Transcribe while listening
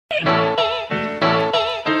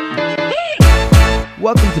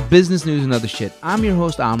Welcome to Business News and Other Shit. I'm your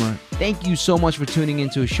host, Amr. Thank you so much for tuning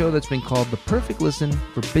into a show that's been called the perfect listen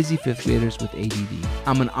for busy fifth graders with ADD.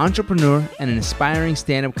 I'm an entrepreneur and an aspiring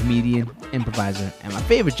stand-up comedian, improviser, and my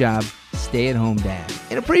favorite job, stay-at-home dad.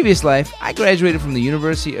 In a previous life, I graduated from the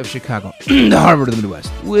University of Chicago, the Harvard of the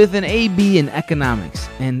Midwest, with an AB in economics.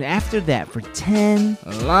 And after that, for 10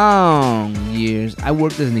 long years, I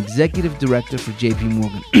worked as an executive director for JP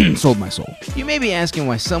Morgan. Sold my soul. You may be asking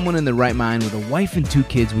why someone in their right mind with a wife and 2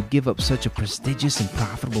 kids would give up such a prestigious and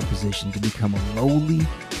profitable position to become a lowly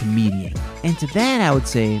comedian. And to that, I would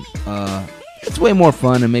say, it's way more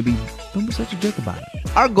fun, and maybe don't be such a jerk about it.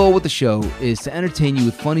 Our goal with the show is to entertain you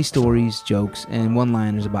with funny stories, jokes, and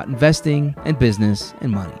one-liners about investing and business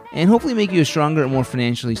and money, and hopefully make you a stronger and more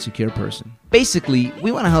financially secure person. Basically,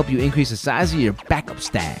 we want to help you increase the size of your backup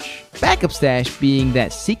stash. Backup stash being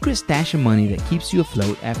that secret stash of money that keeps you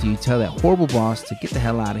afloat after you tell that horrible boss to get the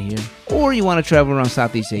hell out of here, or you want to travel around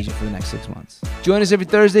Southeast Asia for the next 6 months. Join us every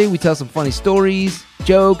Thursday. We tell some funny stories,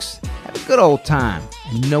 jokes, have a good old time.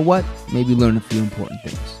 And you know what? Maybe learn a few important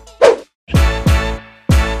things.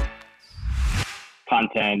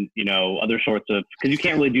 Content, other sorts of, because you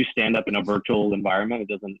can't really do stand-up in a virtual environment. It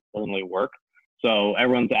doesn't really work. So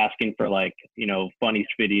everyone's asking for funny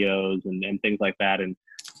videos and things like that. And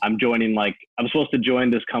I'm joining, I'm supposed to join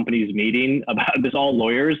this company's meeting about this, all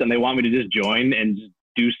lawyers, and they want me to just join and just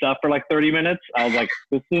do stuff for 30 minutes. I was like,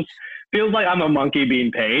 feels like I'm a monkey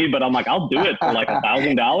being paid, but I'm like, I'll do it for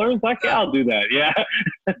 $1,000. Yeah, I'll do that. Yeah.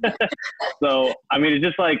 So, it's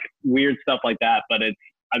just weird stuff like that, but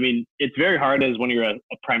it's very hard as when you're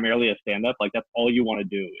primarily a stand-up, that's all you want to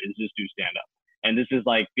do is just do stand-up. And this is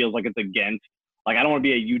feels like it's against, I don't want to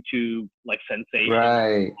be a YouTube sensation.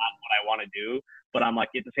 Right. That's not what I want to do. But I'm at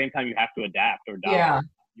the same time, you have to adapt or die. Yeah.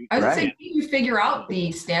 I was saying, you figure out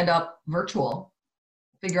the stand-up virtual,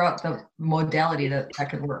 figure out the modality that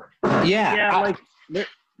could work. Yeah. Yeah.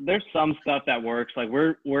 There's some stuff that works. I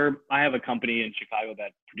have a company in Chicago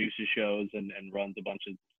that produces shows and runs a bunch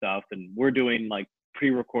of stuff. And we're doing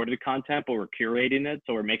pre-recorded content, but we're curating it.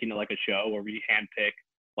 So we're making it a show where we handpick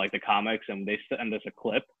the comics and they send us a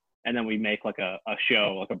clip. And then we make a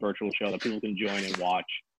show, a virtual show that people can join and watch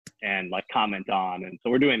and comment on. And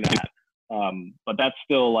so we're doing that. But that's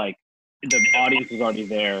still the audience is already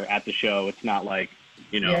there at the show. It's not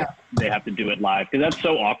they have to do it live, because that's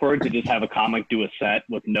so awkward to just have a comic do a set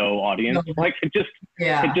with no audience. It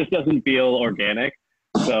just doesn't feel organic.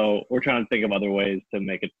 So we're trying to think of other ways to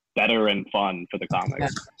make it better and fun for the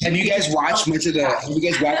comics. Have you guys watched much of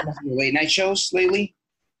the late night shows lately?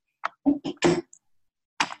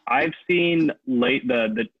 I've seen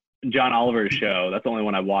the John Oliver's show. That's the only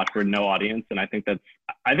one I watched for no audience, and I think his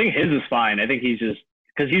is fine. I think he's just,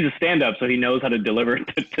 because he's a stand-up, so he knows how to deliver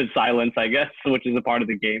to silence, I guess, which is a part of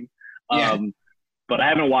the game. Yeah. But I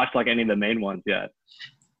haven't watched any of the main ones yet.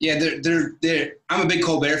 Yeah, they're. I'm a big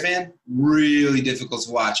Colbert fan. Really difficult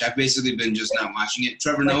to watch. I've basically been just not watching it.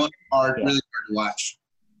 Trevor Noah, really hard to watch.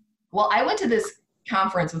 Well, I went to this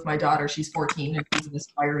conference with my daughter. She's 14 and she's an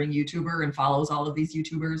aspiring YouTuber and follows all of these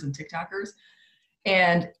YouTubers and TikTokers.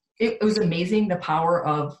 And it was amazing, the power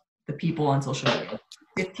of the people on social media.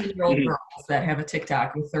 15-year-old girls that have a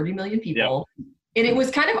TikTok with 30 million people. Yep. And it was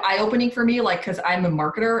kind of eye-opening for me, because I'm a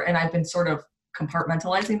marketer and I've been sort of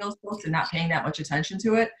compartmentalizing those posts and not paying that much attention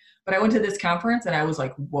to it. But I went to this conference and I was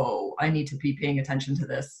like, whoa, I need to be paying attention to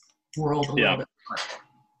this world a little bit more.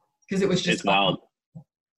 Because it was just wild.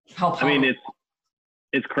 How powerful.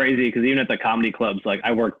 It's crazy, because even at the comedy clubs,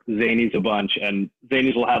 I work Zanies a bunch, and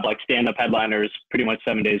Zanies will have stand-up headliners pretty much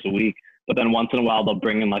 7 days a week. But then once in a while, they'll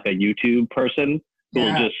bring in a YouTube person who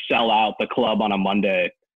will just sell out the club on a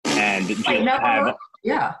Monday and just have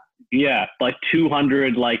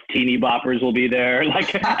 200 teeny boppers will be there. And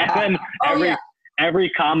then every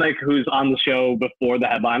comic who's on the show before the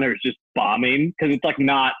headliner is just bombing, because it's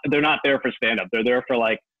they're not there for stand-up. They're there for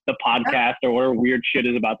the podcast or whatever weird shit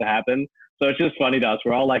is about to happen. So it's just funny to us.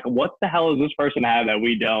 We're all what the hell does this person have that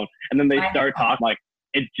we don't? And then they start talking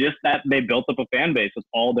it's just that they built up a fan base with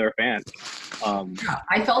all their fans.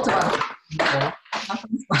 I felt about it.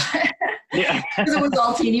 Yeah. Because it was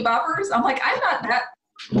all teeny boppers. I'm I'm not that.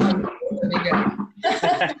 But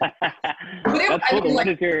it was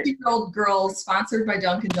 15-year-old girls sponsored by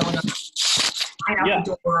Dunkin' Donuts, line out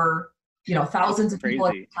the door, thousands of people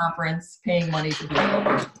at the conference paying money to be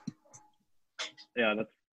there. Yeah,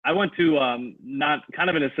 I went to not kind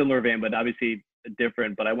of in a similar vein, but obviously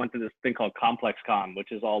different. But I went to this thing called Complex Con,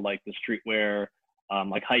 which is all the streetwear,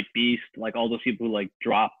 Hype Beast, all those people who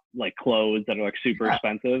drop clothes that are super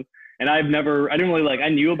expensive. And I didn't really I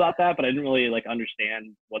knew about that, but I didn't really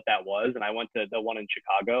understand what that was. And I went to the one in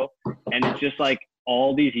Chicago, and it's just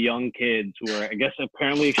all these young kids who are, I guess,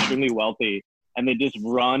 apparently extremely wealthy, and they just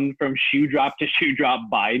run from shoe drop to shoe drop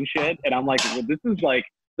buying shit. And I'm like, well, this is like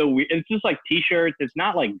it's just like t-shirts. It's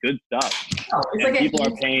not like good stuff. Oh, it's like people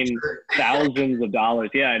are paying thousands of dollars.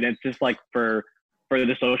 Yeah. And it's just like for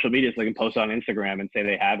the social media, so they can post on Instagram and say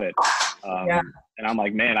they have it. And I'm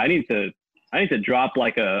like, man, I need to drop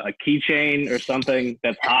like a keychain or something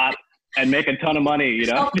that's hot and make a ton of money, you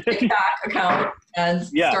know? TikTok account and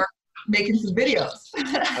start making some videos.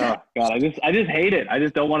 Oh God, I just hate it. I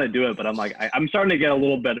just don't want to do it, but I'm like, I'm starting to get a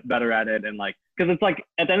little bit better at it, and like, because it's like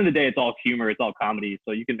at the end of the day, it's all humor, it's all comedy,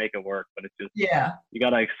 so you can make it work. But it's just you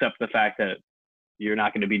gotta accept the fact that you're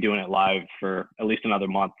not going to be doing it live for at least another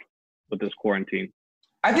month with this quarantine.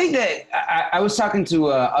 I think that I was talking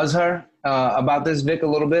to Azhar about this, Vic, a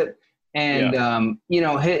little bit, and you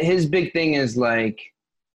know, his big thing is like.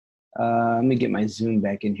 Let me get my Zoom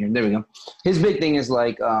back in here. There we go. His big thing is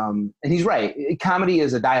like, and he's right. Comedy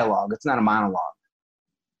is a dialogue. It's not a monologue.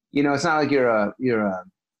 You know, it's not like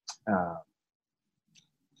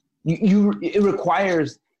it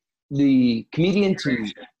requires the comedian to,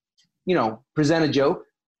 you know, present a joke,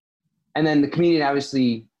 and then the comedian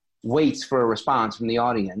obviously waits for a response from the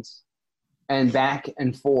audience, and back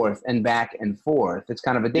and forth and back and forth. It's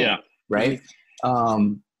kind of a dance, right?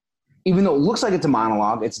 Even though it looks like it's a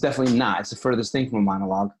monologue, it's definitely not. It's the furthest thing from a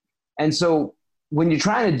monologue. And so when you're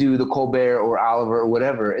trying to do the Colbert or Oliver or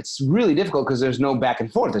whatever, it's really difficult because there's no back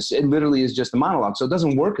and forth. It literally is just a monologue. So it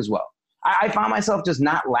doesn't work as well. I found myself just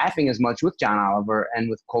not laughing as much with John Oliver and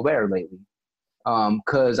with Colbert lately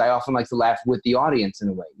because I often like to laugh with the audience in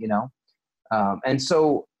a way, you know? And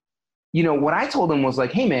so, you know, what I told him was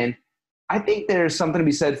like, hey, man, I think there's something to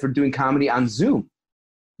be said for doing comedy on Zoom.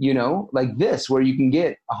 You know, like this, where you can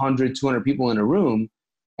get 100, 200 people in a room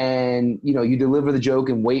and, you know, you deliver the joke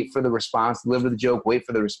and wait for the response, deliver the joke, wait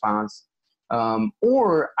for the response.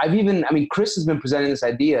 Or Chris has been presenting this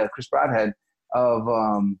idea, Chris Broadhead, of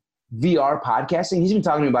VR podcasting. He's been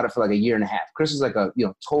talking about it for like a year and a half. Chris is like a, you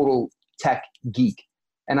know, total tech geek.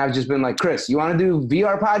 And I've just been like, Chris, you want to do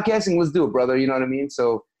VR podcasting? Let's do it, brother. You know what I mean?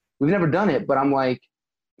 So we've never done it, but I'm like,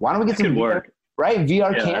 why don't we get some work? Right?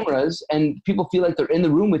 VR cameras, and people feel like they're in the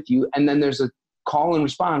room with you, and then there's a call and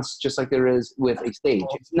response just like there is with a stage.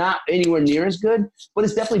 It's not anywhere near as good, but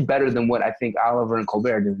it's definitely better than what I think Oliver and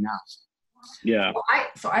Colbert are doing now. Yeah. Well,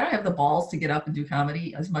 I don't have the balls to get up and do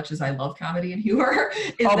comedy as much as I love comedy and humor.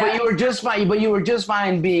 But you were just fine. But you were just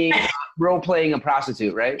fine being role playing a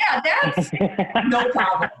prostitute, right? Yeah, that's no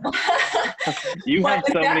problem. You have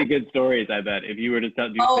so many good stories. I bet if you were to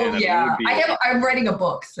do stand-up, I'm writing a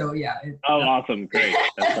book, so yeah. Awesome, great,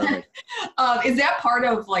 that's perfect. Is that part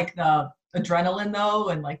of like the adrenaline though,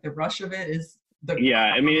 and like the rush of it?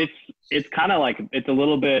 I mean, it's kind of like, it's a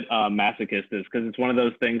little bit masochist because it's one of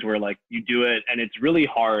those things where like you do it and it's really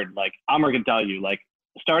hard. Like Amr can tell you, like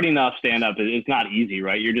starting off stand up, it's not easy,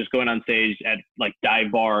 right? You're just going on stage at like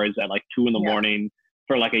dive bars at like 2 a.m.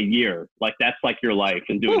 for like a year. Like that's like your life,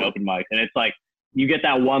 and doing open mic. And it's like, you get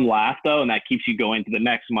that one laugh though, and that keeps you going to the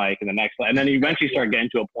next mic and the next, and then you eventually start getting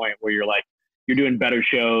to a point where you're like, you're doing better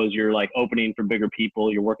shows, you're like opening for bigger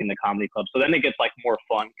people, you're working the comedy club. So then it gets like more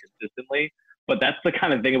fun consistently. But that's the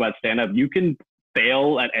kind of thing about stand-up. You can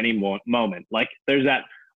fail at any moment. Like there's that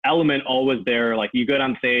element always there. Like you get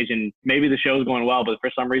on stage and maybe the show's going well, but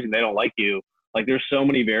for some reason they don't like you. Like there's so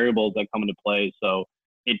many variables that come into play. So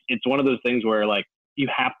it's one of those things where like you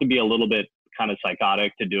have to be a little bit kind of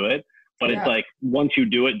psychotic to do it. But it's like once you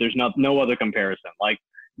do it, there's no other comparison. Like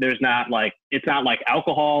there's not like, it's not like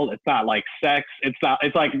alcohol. It's not like sex.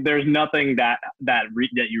 It's like there's nothing that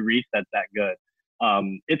you reach that's that good.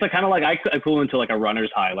 It's like kind of like I equivalent to like a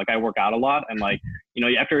runner's high. Like I work out a lot, and like, you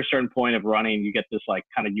know, after a certain point of running, you get this like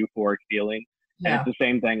kind of euphoric feeling. And it's the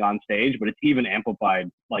same thing on stage, but it's even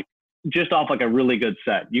amplified, like just off like a really good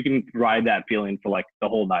set. You can ride that feeling for like the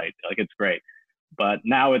whole night. Like it's great. But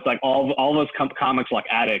now it's like all of us comics like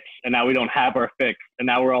addicts, and now we don't have our fix, and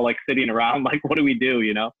now we're all like sitting around like, what do we do,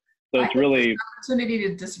 you know? So it's really an opportunity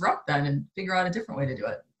to disrupt then and figure out a different way to do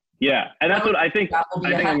it. Yeah, and that's what I think.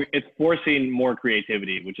 It's forcing more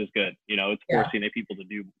creativity, which is good. You know, it's forcing people to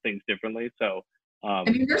do things differently. So, I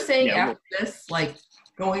mean, you're saying after this, like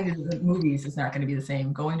going to the movies is not going to be the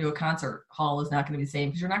same. Going to a concert hall is not going to be the same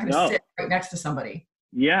because you're not going to sit right next to somebody.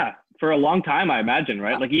 Yeah, for a long time, I imagine,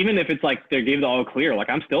 right? Like even if it's like they gave the all clear, like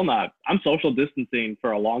I'm social distancing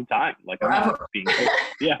for a long time. Like I'm not being,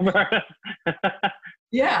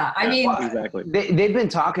 Yeah, I mean, exactly. They've been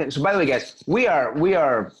talking. So by the way, guys, we are,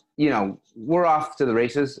 you know, we're off to the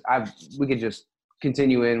races. We could just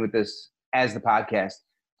continue in with this as the podcast.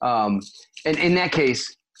 And in that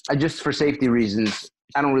case, just for safety reasons,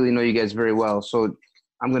 I don't really know you guys very well, so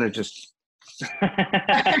I'm gonna just in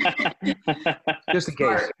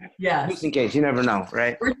case. Yeah. Just in case, you never know,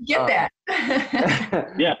 right? Where'd you get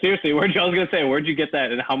that? Yeah, seriously. I was gonna say, where'd you get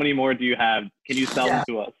that, and how many more do you have? Can you sell them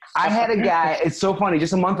to us? I had a guy. It's so funny.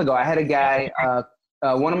 Just a month ago, I had a guy,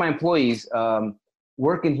 one of my employees,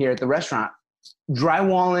 working here at the restaurant,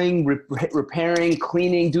 drywalling, repairing,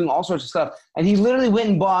 cleaning, doing all sorts of stuff, and he literally went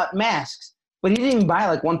and bought masks. But he didn't even buy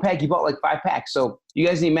like one pack. He bought like 5 packs. So you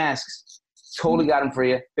guys need masks. Totally got them for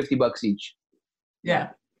you. $50 each. Yeah.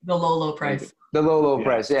 The low price. The low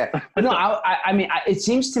price. Yeah. But no, I mean, it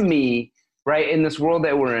seems to me, right, in this world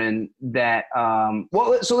that we're in that,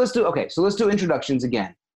 so let's do introductions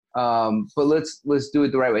again. But let's do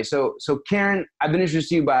it the right way. So Karen, I've been introduced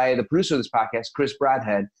to you by the producer of this podcast, Chris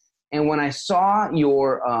Broadhead. And when I saw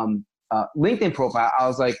your LinkedIn profile, I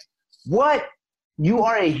was like, what? You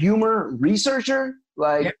are a humor researcher?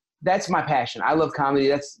 Like, yep. That's my passion. I love comedy.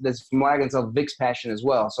 That's from what I can tell, Vic's passion as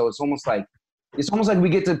well. So it's almost like we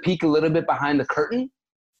get to peek a little bit behind the curtain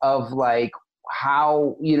of like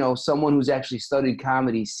how, someone who's actually studied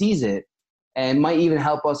comedy sees it and might even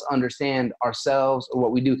help us understand ourselves or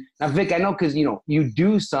what we do. Now, Vic, I know because, you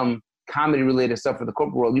do some comedy related stuff for the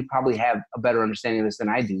corporate world. You probably have a better understanding of this than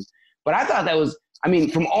I do. But I thought that was,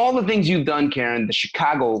 from all the things you've done, Karen, the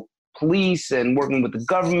Chicago police and working with the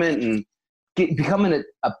government and becoming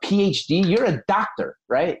a PhD, you're a doctor,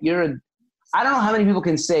 right? I don't know how many people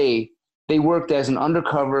can say they worked as an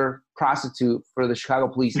undercover prostitute for the Chicago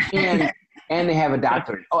police and they have a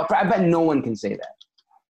doctorate. Oh, I bet no one can say that.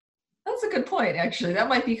 That's a good point, actually. That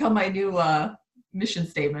might become my new mission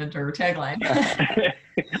statement or tagline.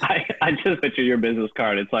 I just picture your business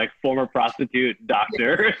card. It's like former prostitute,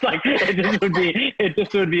 doctor. It's like it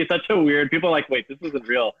just would be such a weird. People are like, wait, this isn't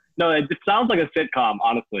real. No, it just sounds like a sitcom.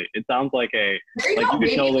 Honestly, it sounds like you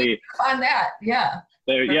could totally on that. Yeah.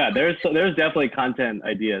 There's definitely content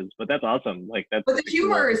ideas, but that's awesome. But the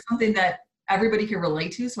humor is something that everybody can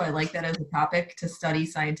relate to. So I like that as a topic to study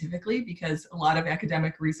scientifically, because a lot of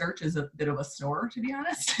academic research is a bit of a snore, to be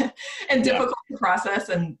honest, and difficult to process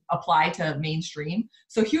and apply to mainstream.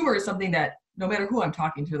 So humor is something that no matter who I'm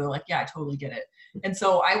talking to, they're like, yeah, I totally get it. And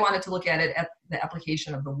so I wanted to look at it at the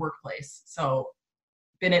application of the workplace. So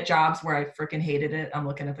been at jobs where I freaking hated it. I'm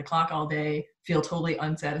looking at the clock all day, feel totally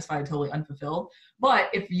unsatisfied, totally unfulfilled. But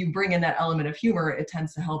if you bring in that element of humor, it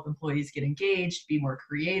tends to help employees get engaged, be more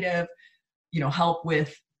creative, help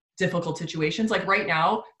with difficult situations. Like right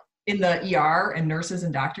now in the ER and nurses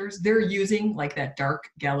and doctors, they're using like that dark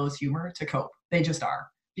gallows humor to cope. They just are,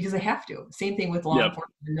 because they have to. Same thing with law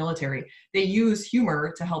enforcement and military. They use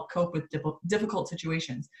humor to help cope with difficult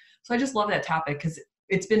situations. So I just love that topic because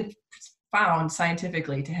it's been found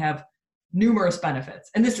scientifically to have numerous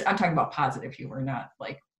benefits. And this, I'm talking about positive humor, not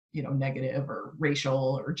like, negative or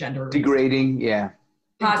racial or gender. Degrading, yeah.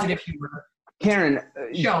 Positive humor. Karen,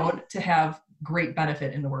 shown to have great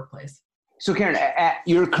benefit in the workplace. So Karen,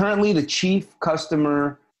 you're currently the Chief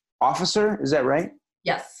Customer Officer, is that right?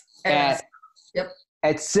 Yes. At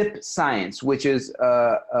Sip Science, which is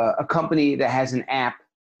a company that has an app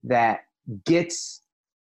that gets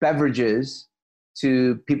beverages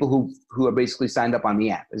to people who are basically signed up on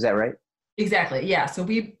the app. Is that right? Exactly. Yeah. So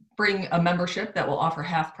we bring a membership that will offer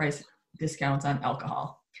half price discounts on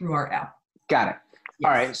alcohol through our app. Got it. Yes.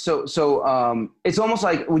 All right. So it's almost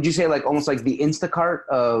like, would you say almost like the Instacart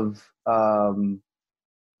of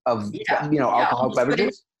alcoholic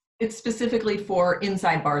beverages? It's specifically for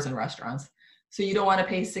inside bars and restaurants. So you don't want to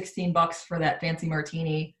pay $16 for that fancy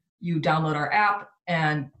martini. You download our app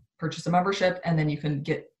and purchase a membership, and then you can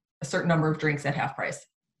get a certain number of drinks at half price.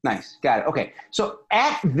 Nice. Got it. Okay. So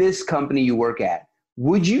at this company you work at,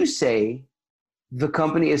 would you say the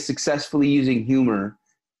company is successfully using humor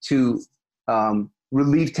to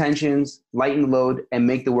relieve tensions, lighten the load, and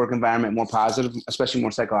make the work environment more positive, especially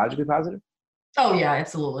more psychologically positive? Oh, yeah,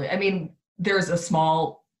 absolutely. I mean, there's a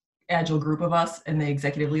small, agile group of us in the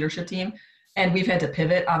executive leadership team, and we've had to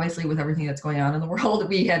pivot, obviously, with everything that's going on in the world.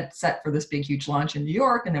 We had set for this big, huge launch in New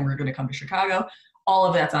York, and then we were going to come to Chicago. All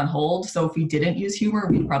of that's on hold. So if we didn't use humor,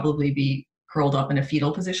 we'd probably be curled up in a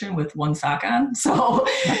fetal position with one sock on. So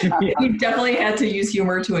we definitely had to use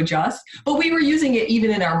humor to adjust. But we were using it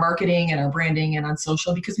even in our marketing and our branding and on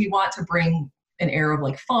social, because we want to bring an air of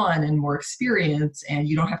like fun and more experience, and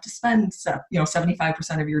you don't have to spend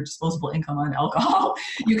 75% of your disposable income on alcohol.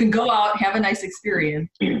 You can go out, have a nice experience,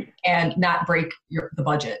 and not break the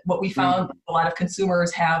budget. What we found, a lot of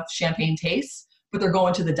consumers have champagne tastes, but they're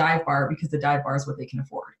going to the dive bar because the dive bar is what they can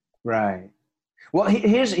afford. Right. Well,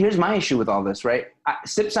 here's my issue with all this, right?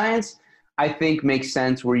 Sip Science, I think, makes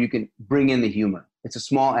sense where you can bring in the humor. It's a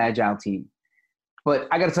small, agile team. But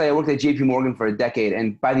I got to tell you, I worked at JP Morgan for a decade.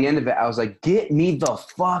 And by the end of it, I was like, get me the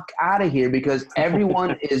fuck out of here, because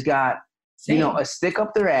everyone has got, you know, a stick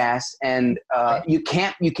up their ass, and you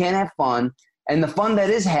can't have fun. And the fun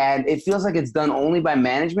that is had, it feels like it's done only by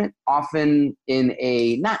management, often in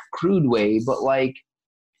a not crude way, but like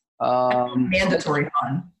mandatory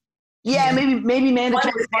fun. Yeah, maybe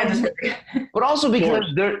mandatory fun, but also because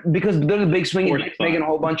they're the big swinging dicks making a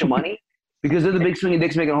whole bunch of money. Because they're the big swinging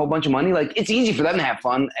dicks making a whole bunch of money. Like, it's easy for them to have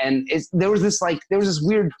fun, and there was this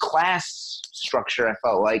weird class structure, I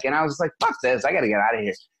felt like, and I was like, fuck this, I got to get out of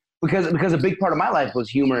here. Because a big part of my life was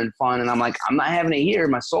humor and fun, and I'm like, I'm not having it here.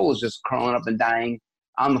 My soul is just curling up and dying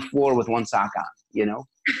on the floor with one sock on, you know?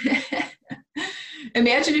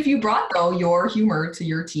 Imagine if you brought, though, your humor to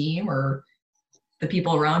your team or the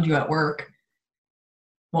people around you at work.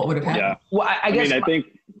 What would have happened? Yeah. Well, I guess. I think.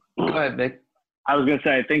 Go ahead, Vic. I was going to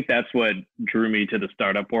say, I think that's what drew me to the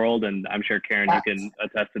startup world, and I'm sure, Karen, you can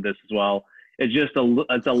attest to this as well. It's just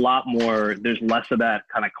it's a lot more, there's less of that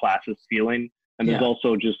kind of classist feeling, and there's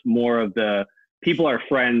also just more of the people are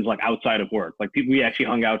friends, like, outside of work. Like, people, we actually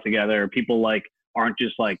hung out together. People, like, aren't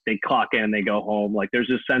just, like, they clock in, they go home. Like, there's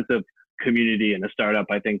this sense of community in a startup,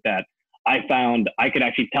 I think, that I found I could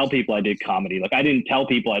actually tell people I did comedy. Like, I didn't tell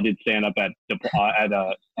people I did stand up at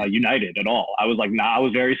United at all. I was like, I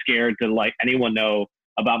was very scared to let anyone know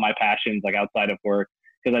about my passions, like, outside of work,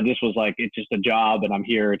 because I just was like, it's just a job and I'm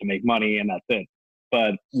here to make money and that's it.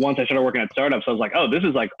 But once I started working at startups, I was like, oh, this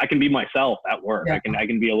is like, I can be myself at work. Yeah. I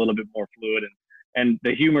can be a little bit more fluid, and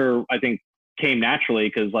the humor, I think, came naturally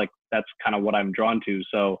because, like, that's kind of what I'm drawn to.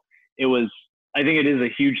 So I think it is a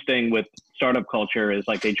huge thing with startup culture, is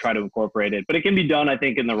like they try to incorporate it, but it can be done, I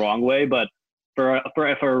think, in the wrong way. But for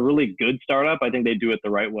a really good startup, I think they do it the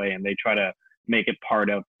right way, and they try to make it part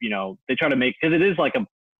of, they try to make, because it is like a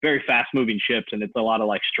very fast moving ship, and it's a lot of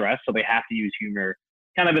like stress. So they have to use humor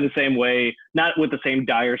kind of in the same way, not with the same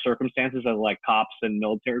dire circumstances as like cops and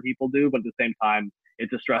military people do, but at the same time,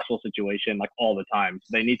 it's a stressful situation like all the time.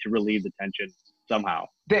 So they need to relieve the tension somehow.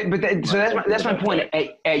 So that's my point.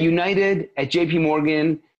 At United, at JP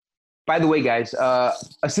Morgan, by the way, guys,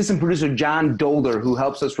 assistant producer John Dolder, who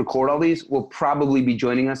helps us record all these, will probably be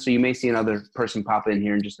joining us. So you may see another person pop in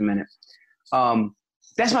here in just a minute.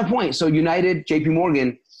 That's my point. So United, JP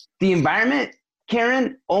Morgan, the environment,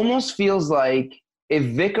 Karen, almost feels like if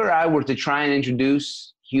Vic or I were to try and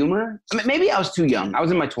introduce humor, I mean, maybe I was too young. I was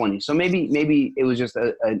in my 20s. So maybe it was just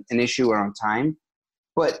an issue around time.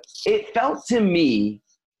 But it felt to me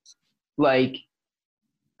like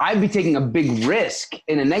I'd be taking a big risk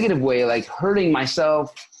in a negative way, like hurting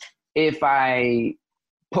myself if I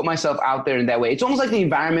put myself out there in that way. It's almost like the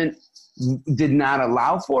environment did not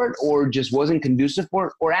allow for it, or just wasn't conducive for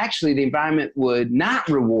it, or actually the environment would not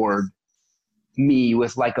reward me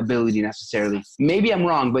with likability necessarily. Maybe I'm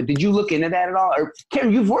wrong, but did you look into that at all? Or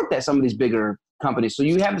Karen, you've worked at some of these bigger companies, so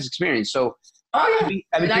you have this experience. So I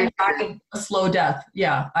died a slow death.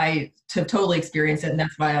 Yeah, I totally experienced it, and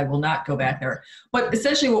that's why I will not go back there. But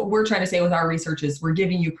essentially what we're trying to say with our research is we're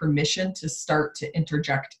giving you permission to start to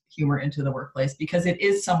interject humor into the workplace, because it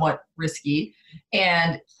is somewhat risky.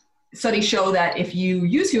 And studies show that if you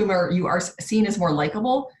use humor, you are seen as more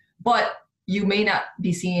likable, but you may not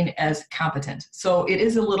be seen as competent. So it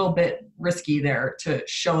is a little bit risky there to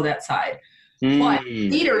show that side. But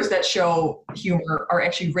leaders that show humor are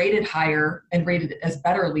actually rated higher and rated as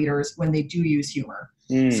better leaders when they do use humor.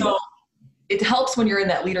 So it helps when you're in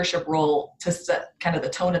that leadership role to set kind of the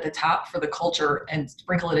tone at the top for the culture and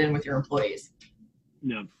sprinkle it in with your employees.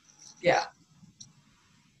 Yeah.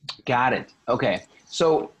 Got it. Okay.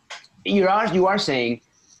 So you are saying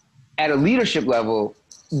at a leadership level,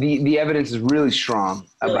 the evidence is really strong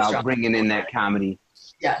about bringing in that comedy.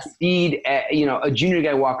 Yes. Indeed, a junior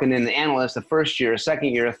guy walking in, the analyst, the first year, a second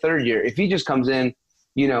year, a third year, if he just comes in,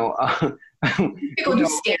 people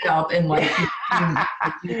just stand up and like,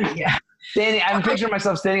 yeah. I'm picturing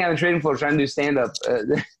myself standing on the trading floor trying to do stand up.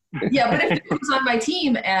 Yeah, but if it was on my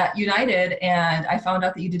team at United and I found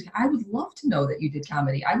out that you did, I would love to know that you did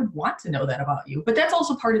comedy. I would want to know that about you. But that's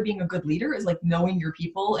also part of being a good leader, is like knowing your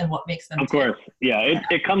people and what makes them Of course. Yeah,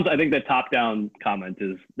 it comes, I think the top-down comment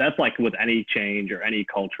is, that's like with any change or any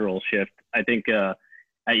cultural shift. I think at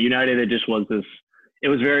United, it just was this, it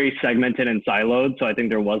was very segmented and siloed. So I think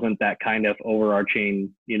there wasn't that kind of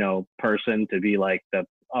overarching, person to be like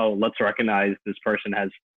let's recognize this person has,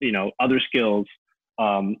 other skills.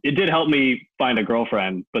 It did help me find a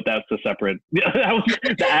girlfriend, but that's a separate, that was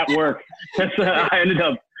at work. I ended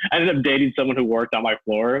up dating someone who worked on my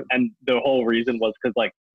floor. And the whole reason was because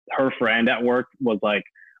like her friend at work was like,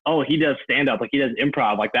 oh, he does stand up, like he does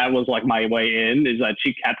improv. Like that was like my way in, is that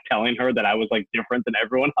she kept telling her that I was like different than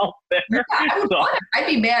everyone else there. Yeah, I'd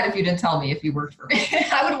be mad if you didn't tell me if you worked for me.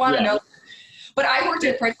 I would want to know. But I worked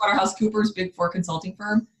at PricewaterhouseCoopers, Big Four consulting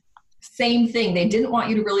firm. Same thing. They didn't want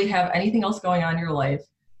you to really have anything else going on in your life.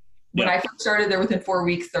 When I first started there, within 4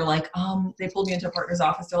 weeks, they're like, they pulled me into a partner's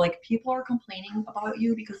office. They're like, people are complaining about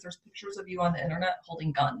you because there's pictures of you on the internet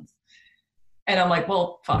holding guns. And I'm like,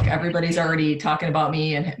 well, fuck, everybody's already talking about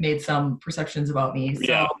me and made some perceptions about me.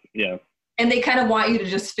 So, yeah. And they kind of want you to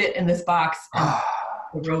just fit in this box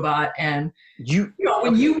and the robot. And you know,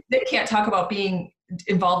 when you can't talk about being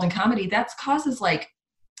involved in comedy, that causes like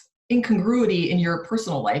incongruity in your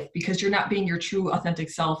personal life because you're not being your true authentic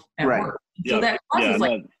self at work. So that causes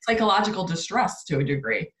like psychological distress to a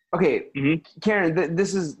degree. Okay, Karen,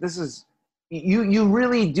 this is you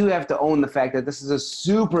really do have to own the fact that this is a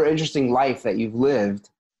super interesting life that you've lived.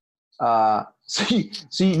 So you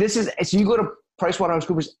go to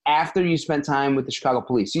PricewaterhouseCoopers after you spent time with the Chicago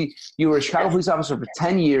Police. You were a Chicago police officer for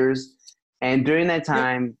 10 years, and during that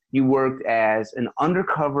time, you worked as an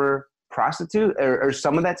undercover prostitute, or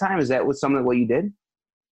some of that time. Is that what you did?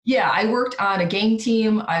 Yeah, I worked on a gang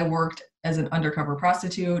team. I worked as an undercover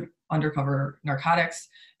prostitute, undercover narcotics,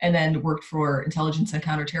 and then worked for intelligence and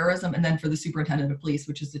counterterrorism, and then for the superintendent of police,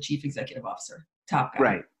 which is the chief executive officer, top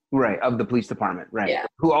guy. Right, of the police department, right. Yeah.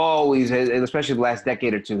 Who always, especially the last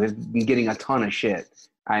decade or two, has been getting a ton of shit,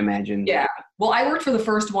 I imagine. Yeah. Well, I worked for the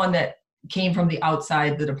first one that came from the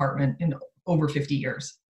outside the department in over 50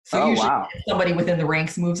 years. So usually if somebody within the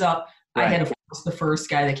ranks moves up, I had to force the first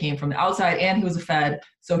guy that came from the outside, and he was a Fed,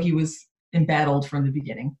 so he was embattled from the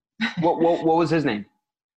beginning. What was his name?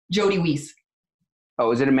 Jody Weiss.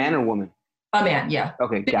 Oh, is it a man or a woman? A man, yeah.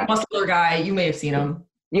 Okay, big muscular guy. You may have seen him.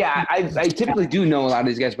 Yeah, I typically do know a lot of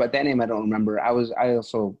these guys, but that name I don't remember. I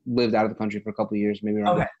also lived out of the country for a couple of years, maybe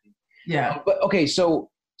around. Okay. Yeah. But okay, so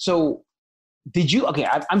did you? Okay,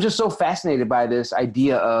 I'm just so fascinated by this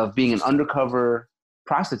idea of being an undercover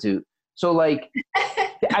prostitute. So like,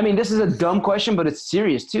 I mean, this is a dumb question, but it's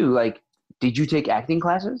serious too. Like, did you take acting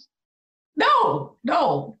classes? No,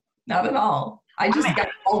 not at all. I just got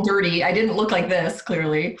all dirty. I didn't look like this,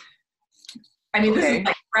 clearly. I mean, this is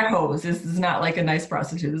like crack hose. This is not like a nice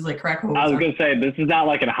prostitute. This is like crack hose. I was going to say, this is not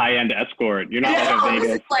like a high-end escort. You're not like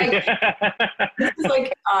a Vegas. This is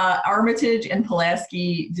like Armitage and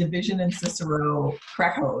Pulaski, Division and Cicero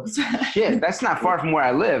crack hose. Shit, that's not far from where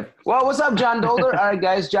I live. Well, what's up, John Dolder? All right,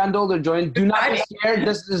 guys, John Dolder joined. Do not be scared.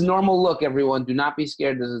 This is normal look, everyone. Do not be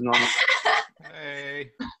scared. This is normal.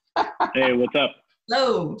 Hey. Hey, what's up?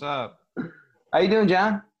 Hello. What's up? How you doing,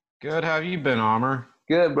 John? Good. How have you been, Amr?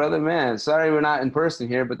 Good, brother, man. Sorry we're not in person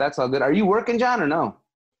here, but that's all good. Are you working, John, or no?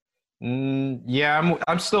 Yeah,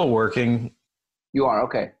 I'm still working. You are?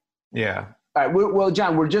 Okay. Yeah. All right. Well,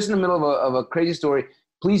 John, we're just in the middle of a crazy story.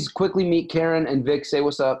 Please quickly meet Karen and Vic. Say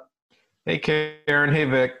what's up. Hey, Karen. Hey,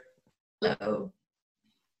 Vic. Hello.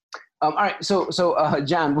 All right. So,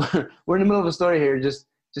 John, we're in the middle of a story here. Just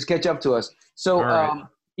catch up to us. So, right.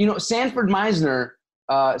 Sanford Meisner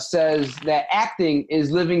says that acting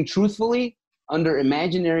is living truthfully under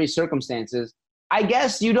imaginary circumstances. I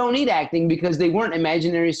guess you don't need acting because they weren't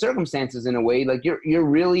imaginary circumstances in a way. Like you're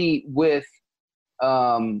really with,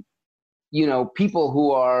 people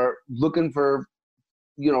who are looking for,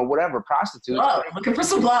 whatever, prostitutes. Oh, looking for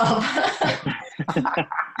some love.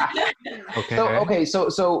 Okay.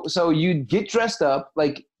 So you get dressed up.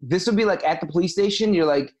 Like this would be like at the police station. You're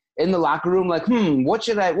like in the locker room, like, what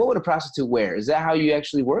would a prostitute wear? Is that how you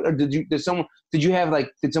actually work? Or did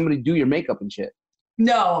somebody do your makeup and shit?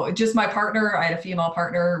 No, just my partner. I had a female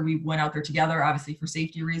partner. We went out there together, obviously for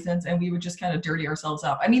safety reasons, and we would just kind of dirty ourselves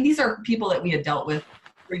up. I mean, these are people that we had dealt with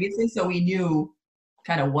previously, so we knew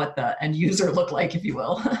kind of what the end user looked like, if you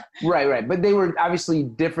will. Right. But they were obviously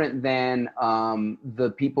different than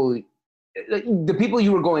the people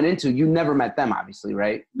you were going into. You never met them, obviously,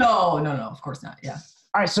 right? No, of course not. Yeah.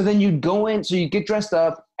 All right, so then you go in, so you get dressed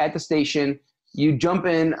up at the station, you jump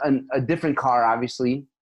in a different car, obviously,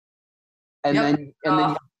 and then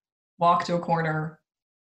walk to a corner,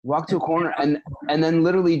 and then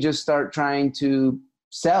literally just start trying to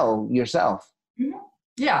sell yourself. Mm-hmm.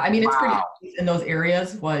 Yeah, I mean, it's pretty obvious in those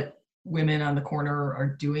areas what women on the corner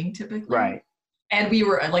are doing typically. Right. And we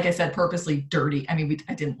were, like I said, purposely dirty. I mean,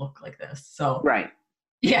 I didn't look like this, so. Right.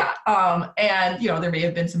 Yeah, and there may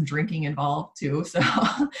have been some drinking involved too, so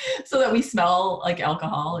that we smell like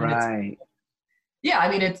alcohol. And right. I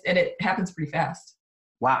mean, it happens pretty fast.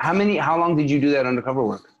 Wow, how long did you do that undercover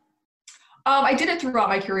work? I did it throughout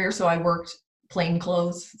my career, so I worked plain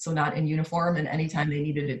clothes, so not in uniform. And anytime they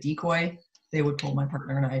needed a decoy, they would pull my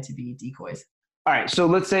partner and I to be decoys. All right, so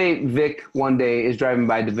let's say Vic one day is driving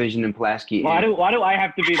by Division in Pulaski. Why do I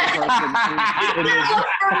have to be the person?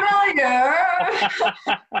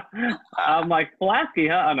 I'm like, Pulaski,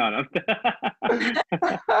 huh? Oh, no.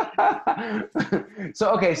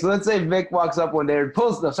 So let's say Vic walks up one day, or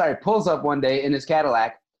pulls up one day in his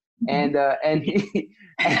Cadillac, and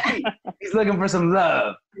he's looking for some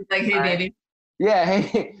love. He's like, hey, baby. Yeah,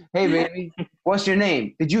 hey, baby. What's your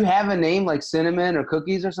name? Did you have a name like Cinnamon or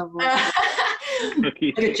Cookies or something like that? Like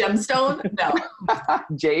a gemstone? No.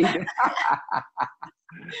 Jade.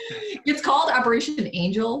 It's called Operation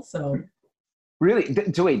Angel. So really?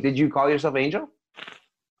 So wait, did you call yourself Angel?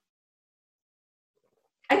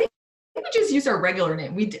 I think we just use our regular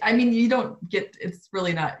name. You don't get. It's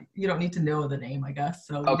really not. You don't need to know the name, I guess.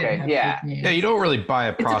 So okay, yeah. You don't really buy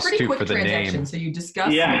a prostitute for the name. So you discuss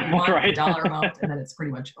what you want, the dollar amount, and then it's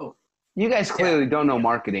pretty much over. You guys clearly don't know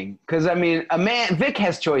marketing, because Vic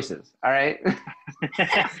has choices. All right.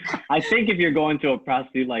 I think if you're going to a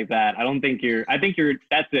prostitute like that, I think you're.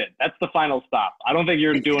 That's it. That's the final stop. I don't think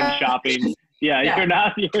you're doing shopping. Yeah, you're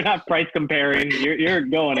not price comparing. You're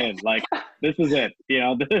going in like this is it. You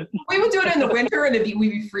know. We would do it in the winter, and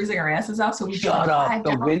we'd be freezing our asses off. So we shut up.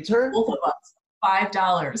 The winter. Both of us,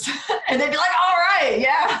 $5, and they'd be like, "All right,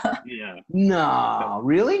 yeah." Yeah. No,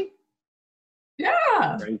 really.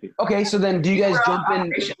 Yeah. Crazy. Okay, so then do you guys jump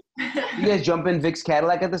in? You guys jump in Vic's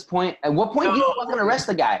Cadillac at this point? At what point do you fucking arrest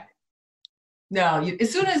the guy? No,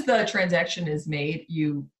 as soon as the transaction is made,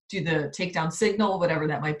 you do the takedown signal, whatever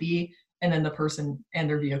that might be, and then the person and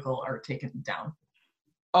their vehicle are taken down.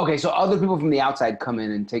 Okay, so other people from the outside come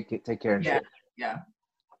in and take care of shit. Yeah.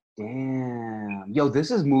 Damn. Yo, this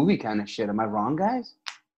is movie kind of shit. Am I wrong, guys?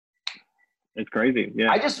 It's crazy.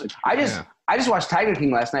 Yeah. I just watched Tiger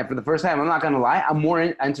King last night for the first time. I'm not gonna lie. I'm more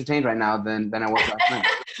entertained right now than I was last night.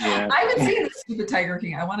 Yeah. I haven't seen this stupid Tiger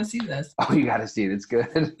King. I want to see this. Oh, you gotta see it. It's good.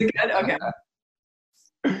 Is it good?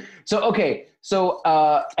 Okay. So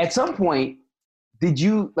at some point, did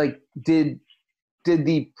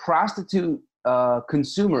the prostitute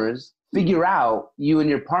consumers figure out you and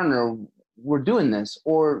your partner were doing this,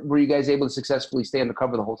 or were you guys able to successfully stay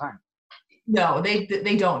undercover the whole time? No, they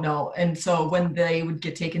don't know. And so when they would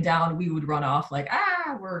get taken down, we would run off like,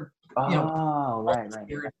 we're, right.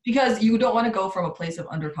 Because you don't want to go from a place of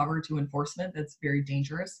undercover to enforcement. That's very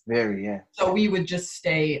dangerous. Very, yeah. So we would just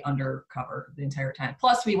stay undercover the entire time.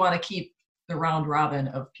 Plus, we want to keep the round robin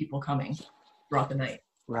of people coming throughout the night.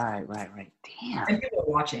 Right. Damn. And people are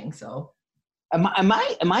watching, so. Am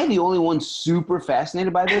I the only one super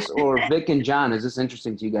fascinated by this, or Vic and John, is this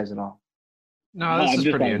interesting to you guys at all? No, this is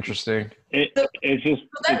pretty interesting. It's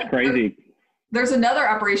crazy. There's another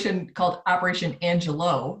operation called Operation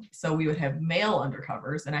Angelo. So we would have male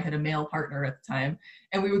undercovers, and I had a male partner at the time,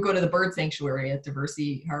 and we would go to the bird sanctuary at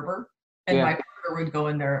Diversey Harbor, and my partner would go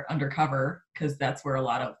in there undercover because that's where a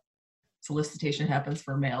lot of solicitation happens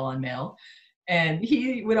for male on male. And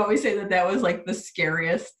he would always say that was like the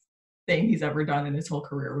scariest thing he's ever done in his whole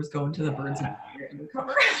career, was going to the bird sanctuary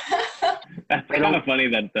undercover. That's kind of funny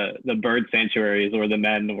that the bird sanctuaries or the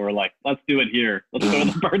men were like, let's do it here. Let's go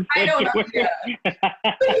to the bird sanctuary. I don't know. Yeah.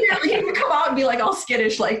 But he would come out and be like all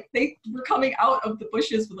skittish, like they were coming out of the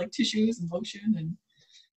bushes with like tissues and lotion and.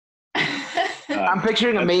 I'm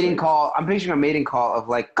picturing a mating call. I'm picturing a mating call of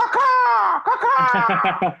like, caw, caw.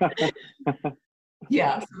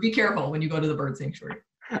 Yeah, so be careful when you go to the bird sanctuary.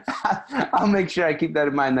 I'll make sure I keep that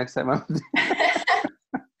in mind next time.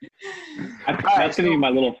 That's going to be my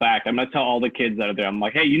little fact. I'm going to tell all the kids that are there. I'm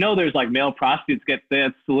like, hey, there's like male prostitutes get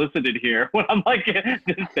solicited here when I'm like just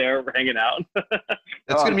there hanging out.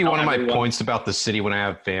 That's going to be one of my points about the city when I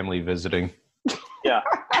have family visiting. Yeah.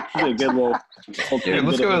 A good little let's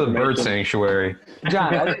go to the bird sanctuary.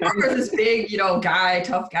 John, I remember this big,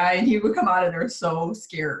 tough guy, and he would come out and they're so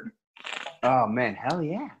scared. Oh man, hell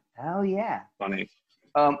yeah. Funny.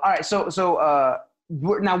 All right, so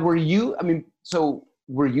now were you?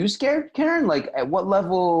 Were you scared, Karen? Like, at what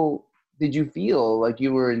level did you feel like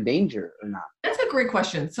you were in danger or not? That's a great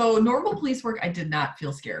question. So normal police work, I did not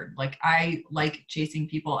feel scared. Like, I like chasing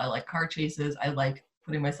people. I like car chases. I like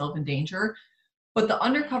putting myself in danger. But the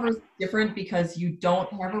undercover is different because you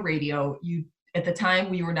don't have a radio. At the time,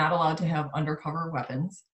 we were not allowed to have undercover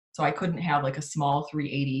weapons. So I couldn't have like a small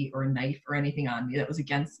 380 or a knife or anything on me. That was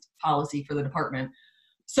against policy for the department.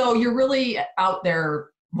 So you're really out there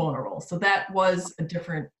vulnerable. So that was a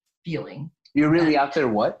different feeling. You're really out there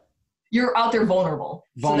what? You're out there vulnerable.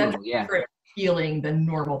 So that's a yeah. different feeling than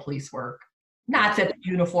normal police work. Not that the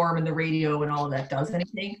uniform and the radio and all of that does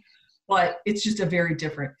anything, but it's just a very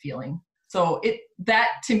different feeling. So that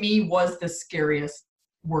to me was the scariest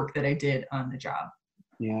work that I did on the job.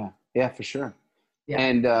 Yeah, for sure.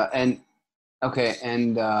 Yeah.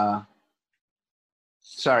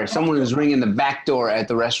 Sorry, someone is ringing the back door at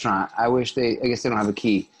the restaurant. I guess they don't have a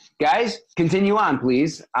key. Guys, continue on,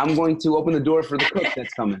 please. I'm going to open the door for the cook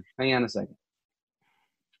that's coming. Hang on a second.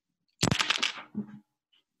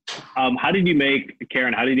 How did you make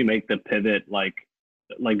the pivot? Like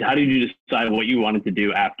how did you decide what you wanted to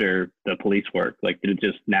do after the police work? Like, did it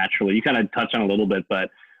just naturally, you kind of touched on a little bit,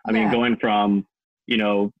 but I mean, going from,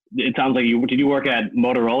 it sounds like did you work at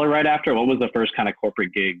Motorola right after? What was the first kind of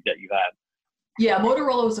corporate gig that you had? Yeah,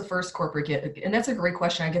 Motorola was the first corporate gig. And that's a great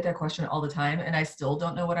question. I get that question all the time. And I still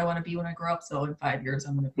don't know what I want to be when I grow up. So in 5 years,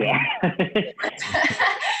 I'm going to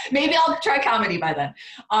maybe I'll try comedy by then.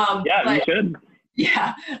 You should.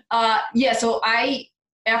 Yeah. So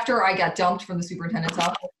after I got dumped from the superintendent's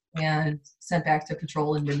office and sent back to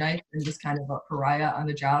patrol in midnight and was kind of a pariah on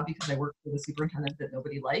the job because I worked for the superintendent that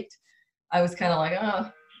nobody liked, I was kind of like,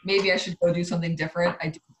 maybe I should go do something different. I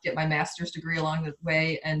did get my master's degree along the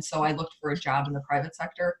way. And so I looked for a job in the private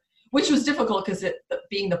sector, which was difficult because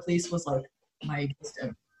being the police was like my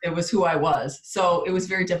existence. It was who I was. So it was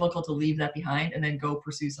very difficult to leave that behind and then go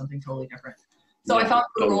pursue something totally different. So I found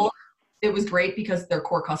Motorola. It was great because their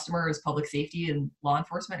core customer is public safety and law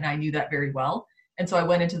enforcement. And I knew that very well. And so I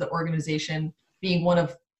went into the organization being one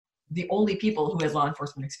of the only people who had law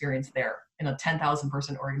enforcement experience there in a 10,000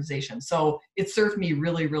 person organization. So it served me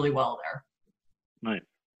really, really well there. Nice.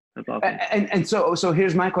 That's awesome. And so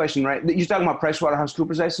here's my question, right? You're talking about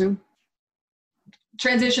PricewaterhouseCoopers, I assume?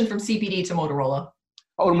 Transition from CPD to Motorola.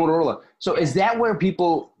 Oh, to Motorola. So is that where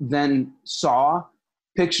people then saw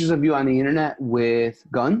pictures of you on the internet with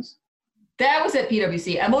guns? That was at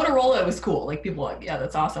PwC. At Motorola, it was cool. Like, people were like, yeah,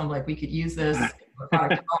 that's awesome. Like, we could use this for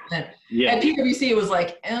product development. Yeah. At PwC, it was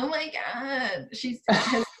like, oh my God, she's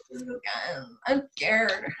has a gun. I'm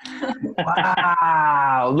scared.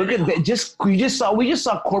 Wow. Look at that. We just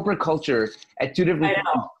saw corporate culture at two different. I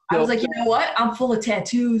know. I was like, you know what? I'm full of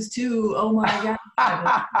tattoos too. Oh my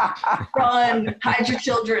God. Run, hide your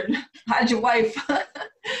children, hide your wife.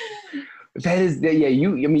 That is, yeah,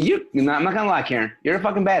 I'm not gonna lie, Karen. You're a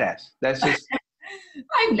fucking badass. That's just.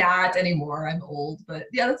 I'm not anymore. I'm old, but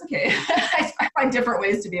yeah, that's okay. I find different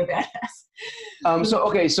ways to be a badass.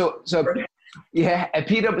 So yeah, at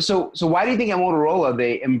PW. So why do you think at Motorola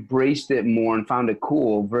they embraced it more and found it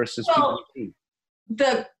cool versus PwC?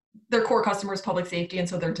 Their core customer is public safety, and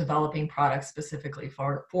so they're developing products specifically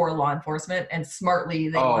for law enforcement, and smartly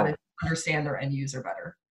they wanted to understand their end user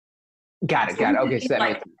better. Got it. Okay, so that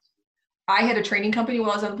makes sense. I had a training company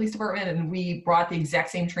while I was on the police department, and we brought the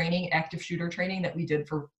exact same training, active shooter training that we did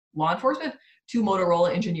for law enforcement, to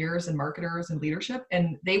Motorola engineers and marketers and leadership.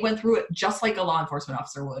 And they went through it just like a law enforcement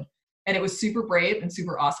officer would. And it was super brave and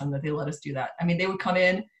super awesome that they let us do that. I mean, they would come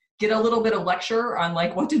in, get a little bit of lecture on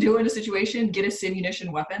like what to do in a situation, get a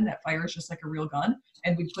simunition weapon that fires just like a real gun,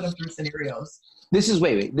 and we'd put them through scenarios. This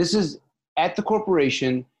is at the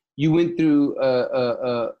corporation. You went through,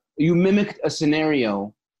 you mimicked a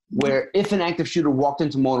scenario where if an active shooter walked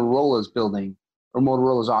into Motorola's building or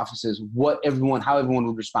Motorola's offices, how everyone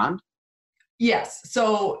would respond? Yes.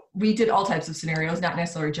 So we did all types of scenarios, not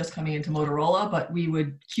necessarily just coming into Motorola, but we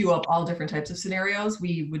would queue up all different types of scenarios.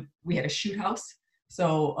 We had a shoot house.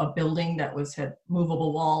 So a building that had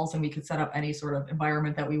movable walls, and we could set up any sort of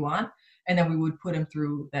environment that we want. And then we would put them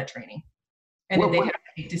through that training. And then they had to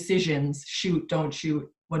make decisions, shoot, don't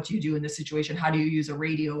shoot, what do you do in this situation? How do you use a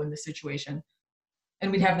radio in this situation?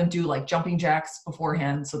 And we'd have them do like jumping jacks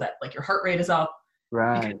beforehand so that like your heart rate is up.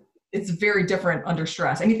 Right. It's very different under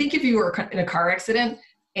stress. I mean, think if you were in a car accident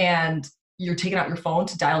and you're taking out your phone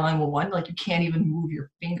to dial 911, like you can't even move your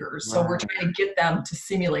fingers. Right. So we're trying to get them to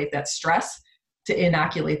simulate that stress, to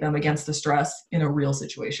inoculate them against the stress in a real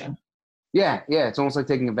situation. Yeah. It's almost like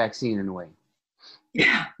taking a vaccine in a way.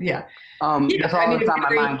 Yeah. That's all that's on my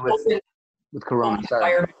mind with Corona.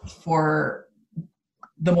 Sorry. For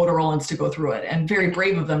the Motorolans to go through it, and very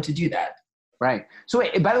brave of them to do that. Right. So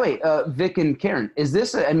wait, by the way, Vic and Karen, is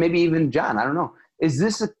this, and maybe even John, I don't know,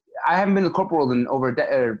 I haven't been in the corporate world in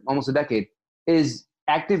over almost a decade. Is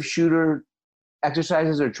active shooter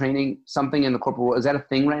exercises or training something in the corporate world? Is that a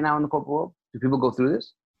thing right now in the corporate world? Do people go through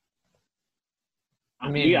this?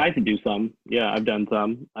 I mean, I could do some. Yeah, I've done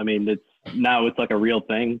some. I mean, it's like a real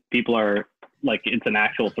thing. People are like, it's an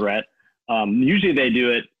actual threat. Usually they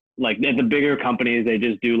do it, like at the bigger companies, they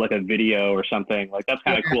just do like a video or something. Like that's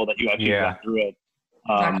kind of cool that you actually went through it.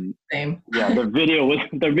 Same. Yeah, the video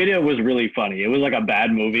was really funny. It was like a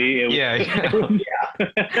bad movie. It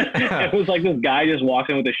was like this guy just walks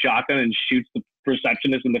in with a shotgun and shoots the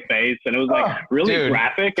receptionist in the face, and it was like really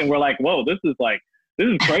graphic. And we're like, whoa, this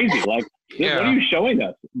this is crazy. Like, what are you showing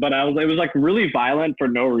us? But it was like really violent for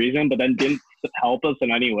no reason, but then didn't help us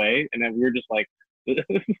in any way. And then we were just like,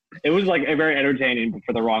 it was like very entertaining, but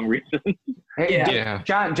for the wrong reason. Hey,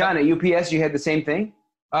 John, at UPS, you had the same thing?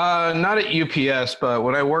 Not at UPS, but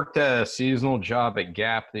when I worked at a seasonal job at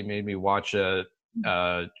Gap, they made me watch a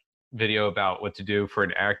video about what to do for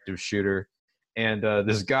an active shooter. And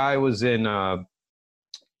this guy was in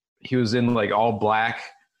like all black,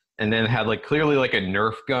 and then had like clearly like a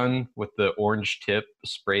Nerf gun with the orange tip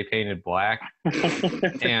spray painted black.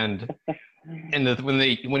 and when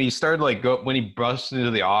he started like when he busted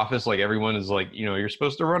into the office, like everyone is like, you're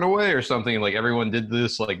supposed to run away or something. And like everyone did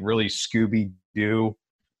this like really Scooby-Doo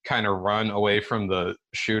kind of run away from the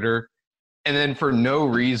shooter. And then for no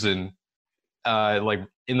reason, like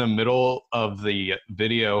in the middle of the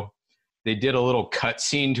video, they did a little cut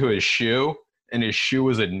scene to his shoe, and his shoe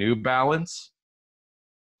was a New Balance.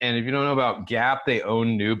 And if you don't know about Gap, they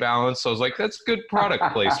own New Balance. So I was like, that's good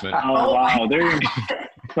product placement. Oh, wow. They're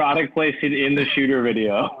product placement in the shooter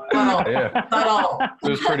video. Wow. Yeah. Not all. It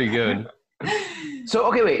was pretty good. So,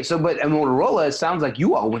 okay, wait. So, but at Motorola, it sounds like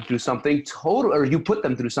you all went through something or you put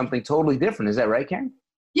them through something totally different. Is that right, Karen?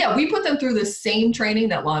 Yeah, we put them through the same training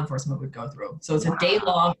that law enforcement would go through. So it's a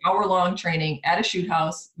day-long, hour-long training at a shoot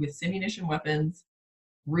house with simunition weapons,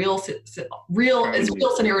 real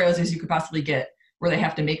scenarios as you could possibly get, where they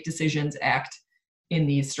have to make decisions, act in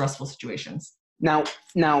these stressful situations. Now,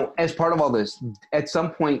 as part of all this, at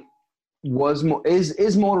some point, was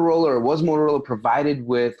Motorola provided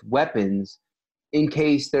with weapons in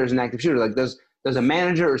case there's an active shooter? Like, does a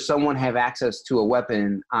manager or someone have access to a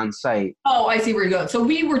weapon on site? Oh, I see where you're going. So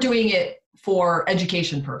we were doing it for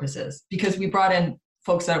education purposes because we brought in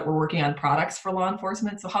folks that were working on products for law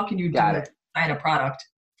enforcement. So how can you design a product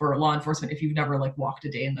for law enforcement if you've never like walked a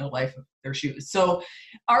day in their life of their shoes? So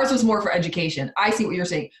ours was more for education. I see what you're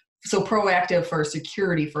saying. So proactive for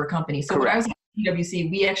security for a company. So when I was at PwC,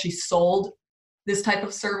 we actually sold this type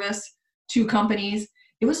of service to companies.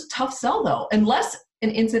 It was a tough sell though. Unless an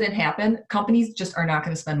incident happened, companies just are not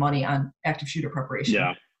going to spend money on active shooter preparation.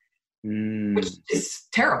 Yeah. Which is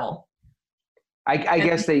terrible. I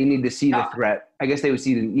guess they need to see the threat. I guess they would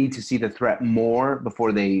need to see the threat more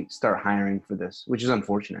before they start hiring for this, which is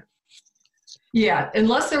unfortunate. Yeah,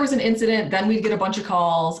 unless there was an incident, then we'd get a bunch of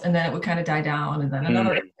calls, and then it would kind of die down, and then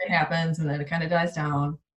another incident happens, and then it kind of dies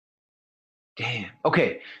down. Damn.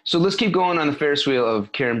 Okay, so let's keep going on the Ferris wheel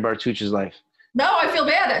of Karen Bartucci's life. No, I feel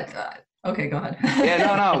bad. Okay, go ahead.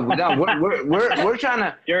 Yeah, no. We're trying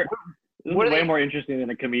to. This is way more interesting than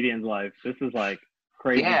a comedian's life. This is like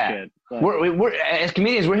crazy shit. But we're as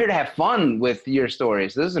comedians, we're here to have fun with your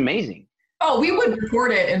stories. This is amazing. Oh, we would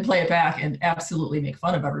record it and play it back and absolutely make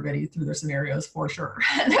fun of everybody through their scenarios for sure.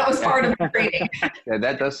 That was part of the training. Yeah,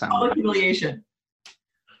 that does sound. Public humiliation.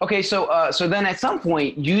 Okay, so then at some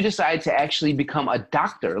point you decide to actually become a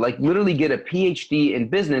doctor, like literally get a PhD in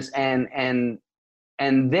business, and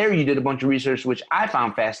there you did a bunch of research, which I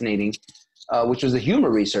found fascinating, which was the humor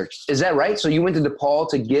research. Is that right? So you went to DePaul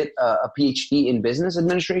to get a PhD in business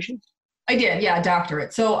administration? I did, yeah, a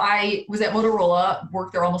doctorate. So I was at Motorola,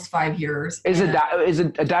 worked there almost 5 years. Is a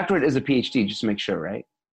doctorate is a PhD, just to make sure, right?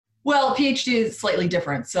 Well, PhD is slightly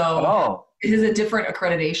different. So it is a different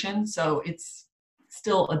accreditation. So it's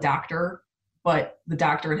still a doctor, but the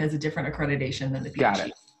doctorate has a different accreditation than the PhD. Got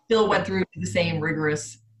it. Still went through the same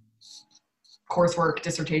rigorous coursework,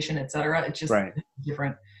 dissertation, et cetera. It's just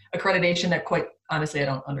different accreditation that quite honestly I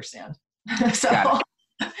don't understand. So,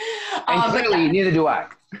 and clearly neither do I.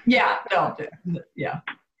 Yeah, no, yeah.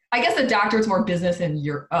 I guess the doctorate's more business in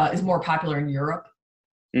Europe, is more popular in Europe,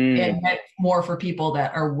 and meant more for people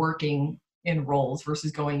that are working in roles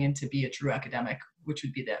versus going in to be a true academic, which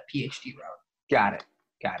would be that PhD route. Got it.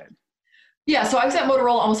 Yeah, so I was at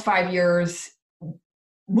Motorola almost 5 years,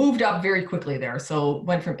 moved up very quickly there. So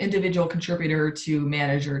went from individual contributor to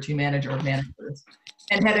manager of managers,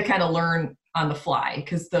 and had to kind of learn on the fly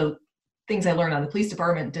because the things I learned on the police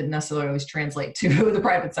department didn't necessarily always translate to the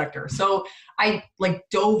private sector. So I like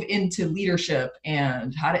dove into leadership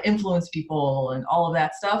and how to influence people and all of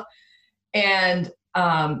that stuff. And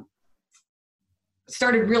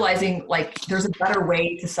started realizing like there's a better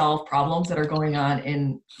way to solve problems that are going on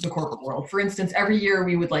in the corporate world. For instance, every year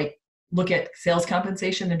we would like look at sales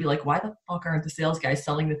compensation and be like, why the fuck aren't the sales guys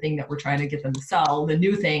selling the thing that we're trying to get them to sell, the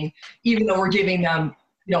new thing, even though we're giving them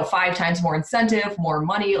 5 times more incentive, more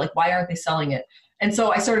money, like why aren't they selling it? And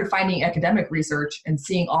so I started finding academic research and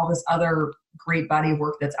seeing all this other great body of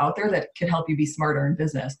work that's out there that could help you be smarter in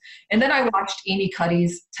business. And then I watched Amy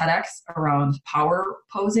Cuddy's TEDx around power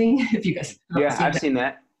posing. If you guys I've seen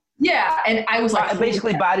that. Yeah, and I was like,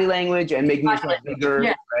 basically body language and making yourself bigger,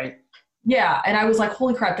 yeah. right? Yeah, and I was like,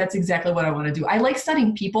 holy crap, that's exactly what I want to do. I like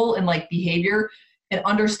studying people and like behavior and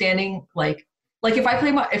understanding like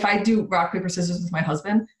if I do rock paper scissors with my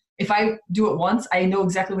husband, if I do it once, I know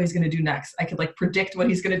exactly what he's going to do next. I could like predict what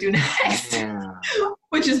he's going to do next, Yeah.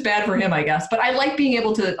 which is bad for him, I guess. But I like being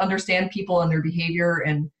able to understand people and their behavior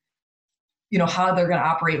and how they're going to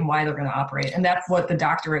operate and why they're going to operate, and that's what the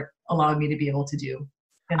doctorate allowed me to be able to do.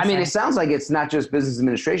 I mean, it sounds like it's not just business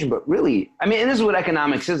administration, but really, I mean, and this is what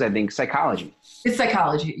economics is, I think, psychology. It's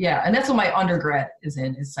psychology, yeah. And that's what my undergrad is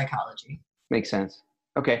psychology. Makes sense.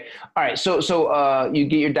 Okay. All right. So you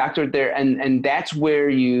get your doctorate there, and that's where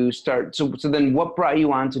you start. So then what brought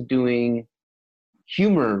you on to doing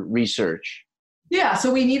humor research? Yeah.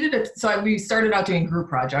 So we started out doing group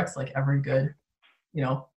projects like every good,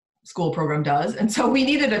 school program does. And so we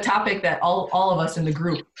needed a topic that all of us in the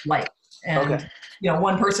group liked. And Okay.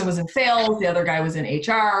 One person was in sales, the other guy was in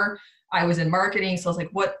HR, I was in marketing. So I was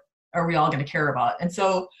like, what are we all going to care about? And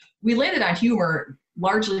so we landed on humor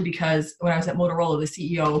largely because when I was at Motorola, the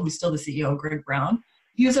CEO, who's still the CEO, Greg Brown,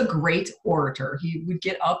 he was a great orator. He would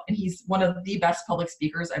get up and he's one of the best public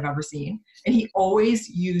speakers I've ever seen. And he always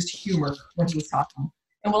used humor when he was talking.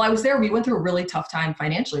 And while I was there, we went through a really tough time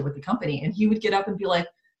financially with the company. And he would get up and be like,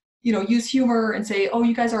 use humor and say, oh,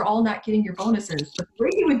 you guys are all not getting your bonuses. But the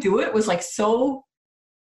way he would do it was like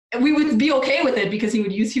and we would be okay with it because he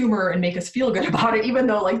would use humor and make us feel good about it, even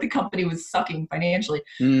though like the company was sucking financially.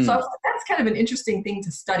 So I was like, that's kind of an interesting thing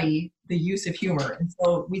to study, the use of humor. And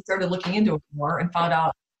so we started looking into it more and found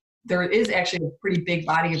out there is actually a pretty big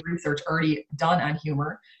body of research already done on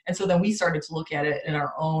humor. And so then we started to look at it in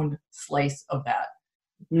our own slice of that.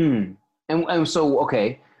 And so,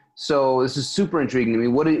 okay. So this is super intriguing to me.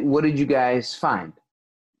 What did you guys find?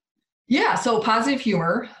 Yeah. So positive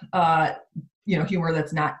humor, humor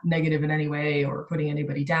that's not negative in any way or putting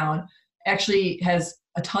anybody down, actually has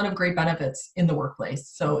a ton of great benefits in the workplace.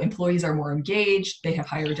 So employees are more engaged, they have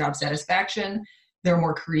higher job satisfaction, they're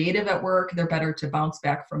more creative at work, they're better to bounce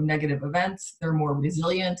back from negative events, they're more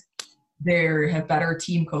resilient, they have better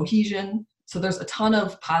team cohesion. So there's a ton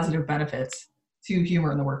of positive benefits to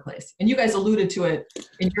humor in the workplace. And you guys alluded to it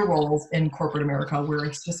in your roles in corporate America, where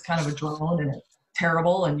it's just kind of a drone and it's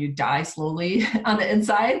terrible and you die slowly on the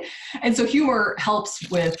inside. And so humor helps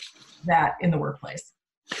with that in the workplace.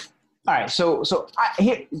 All right. So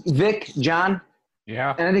here, Vic, John.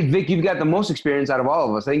 Yeah. And I think, Vic, you've got the most experience out of all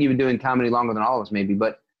of us. I think you've been doing comedy longer than all of us maybe.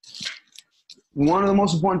 But one of the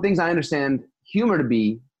most important things I understand humor to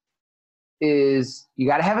be is you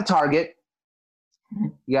got to have a target.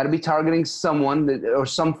 You got to be targeting someone or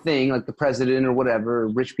something like the president or whatever, or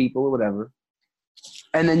rich people or whatever.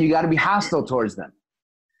 And then you got to be hostile towards them.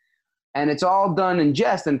 And it's all done in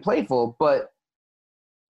jest and playful, but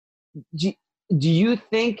do you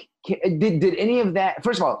think, did any of that,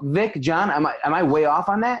 first of all, Vic, John, am I way off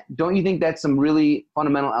on that? Don't you think that's some really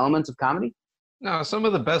fundamental elements of comedy? No, some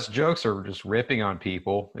of the best jokes are just ripping on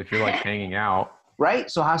people if you're like hanging out. Right?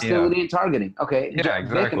 So hostility and targeting. Okay. Yeah,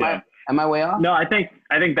 exactly. Vic, am I way off? No, I think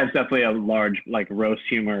that's definitely a large, like, roast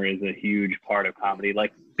humor is a huge part of comedy.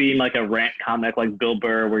 Like being like a rant comic like Bill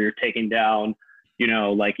Burr, where you're taking down,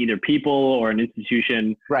 like either people or an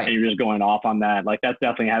institution, right, and you're just going off on that. Like that's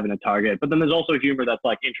definitely having a target. But then there's also humor that's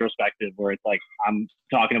like introspective, where it's like I'm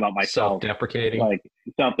talking about myself. Self-deprecating. Like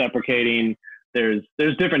self-deprecating. There's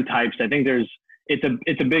different types. I think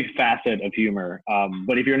it's a big facet of humor.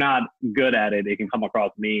 But if you're not good at it, it can come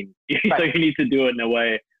across mean. Right. So you need to do it in a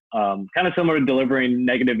way kind of similar to delivering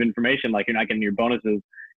negative information, like you're not getting your bonuses.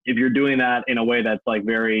 If you're doing that in a way that's like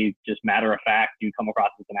very just matter of fact, you come across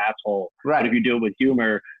as an asshole. Right. But if you do it with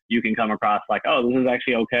humor, you can come across like, oh, this is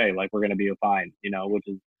actually okay. Like we're going to be fine, which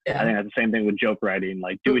is, I think that's the same thing with joke writing,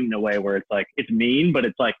 like doing it in a way where it's like, it's mean, but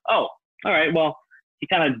it's like, oh, all right, well, he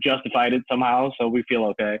kind of justified it somehow. So we feel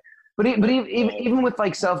okay. But even with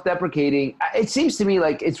like self-deprecating, it seems to me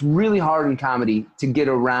like it's really hard in comedy to get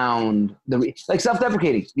around like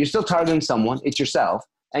self-deprecating. You're still targeting someone. It's yourself.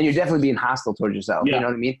 And you're definitely being hostile towards yourself. Yeah. You know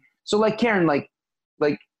what I mean? So like Karen, like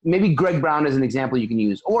maybe Greg Brown is an example you can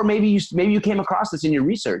use, or maybe you came across this in your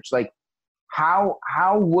research. Like how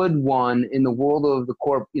would one in the world of the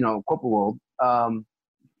corporate world,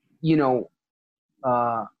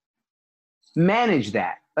 manage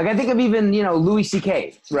that? Like I think of even, Louis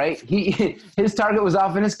C.K., right? His target was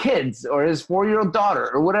often his kids or his 4-year-old daughter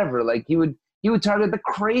or whatever. Like he would target the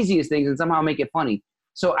craziest things and somehow make it funny.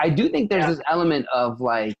 So I do think there's this element of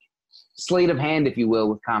like sleight of hand, if you will,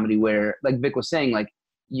 with comedy where, like Vic was saying, like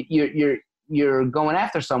you're going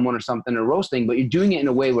after someone or something or roasting, but you're doing it in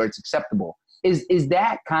a way where it's acceptable. Is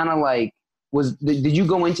that kind of like Did you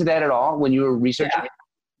go into that at all when you were researching?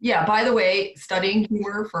 Yeah. By the way, studying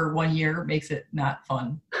humor for 1 year makes it not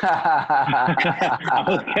fun.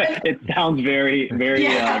 It sounds very, very.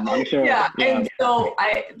 I'm sure. Yeah. And so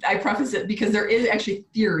I preface it because there is actually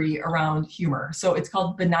theory around humor. So it's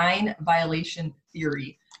called benign violation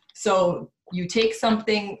theory. So you take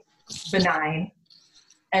something benign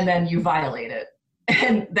and then you violate it,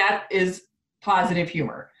 and that is positive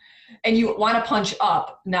humor. And you want to punch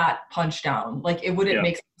up, not punch down. Like, it wouldn't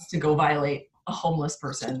make sense to go violate a homeless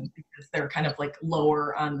person because they're kind of like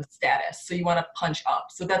lower on the status. So you want to punch up.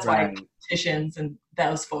 So that's why politicians and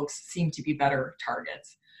those folks seem to be better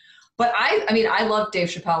targets. But I mean, I love Dave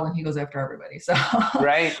Chappelle when he goes after everybody. So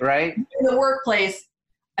right. In the workplace,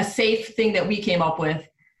 a safe thing that we came up with,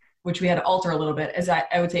 which we had to alter a little bit, is I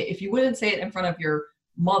would say, if you wouldn't say it in front of your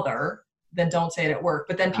mother, then don't say it at work.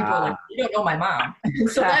 But then people are like, you don't know my mom.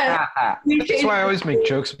 So then that's why I always make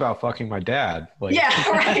jokes about fucking my dad. Like. Yeah,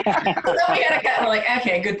 right. So then we had to like,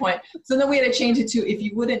 okay, good point. So then we had to change it to, if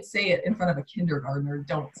you wouldn't say it in front of a kindergartner,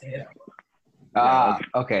 don't say it at work.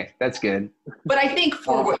 Okay, that's good. But I think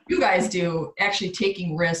for what you guys do, actually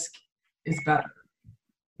taking risk is better.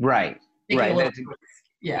 Right. Right.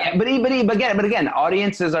 Yeah. But again,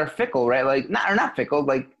 audiences are fickle, right? Like, not fickle.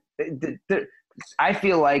 Like, I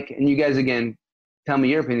feel like, and you guys again, tell me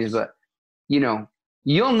your opinions, but you'll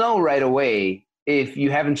know right away if you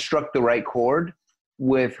haven't struck the right chord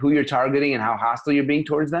with who you're targeting and how hostile you're being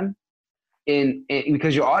towards them,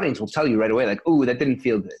 because your audience will tell you right away, like, "Ooh, that didn't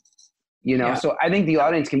feel good," Yeah. So I think the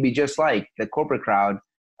audience can be just like the corporate crowd.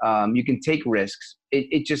 You can take risks.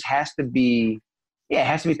 It just has to be. Yeah, it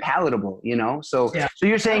has to be palatable, So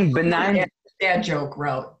you're saying benign dad joke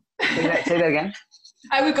route. Say that again.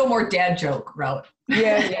 I would go more dad joke route.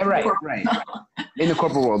 Yeah, right. In the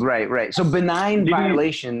corporate world, right. So benign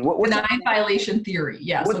violation. Benign violation theory.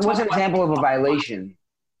 Yeah. What's an example of a violation?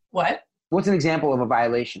 What? What's an example of a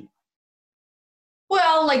violation?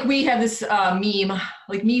 Well, like, we have this meme.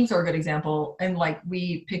 Like, memes are a good example, and like,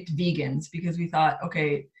 we picked vegans because we thought,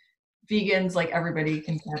 okay, vegans, like, everybody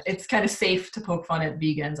can, it's kind of safe to poke fun at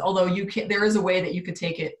vegans, although there is a way that you could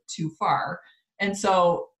take it too far. And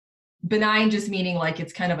so benign just meaning like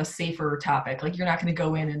it's kind of a safer topic. Like, you're not going to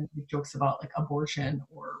go in and make jokes about like abortion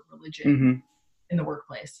or religion in the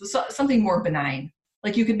workplace. So something more benign,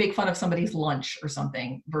 like you could make fun of somebody's lunch or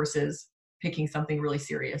something versus picking something really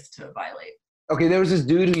serious to violate. Okay. There was this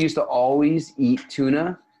dude who used to always eat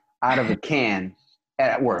tuna out of a can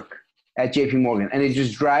at work. At JP Morgan, and it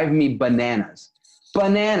just drive me bananas.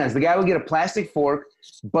 The guy would get a plastic fork,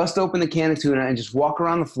 bust open the can of tuna, and just walk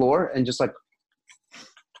around the floor and just like.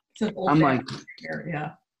 I'm like,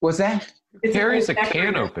 yeah. What's that? It carries a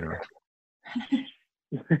can opener.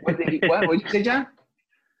 What did you say, John?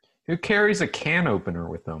 Who carries a can opener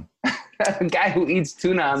with them? A guy who eats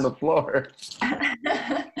tuna on the floor.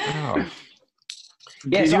 Oh.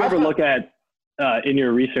 Did you ever look at in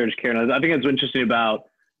your research, Karen? I think it's interesting about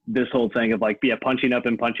this whole thing of like, punching up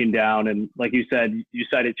and punching down. And like you said, you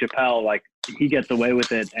cited Chappelle, like he gets away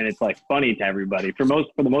with it and it's like funny to everybody for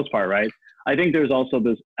the most part, right? I think there's also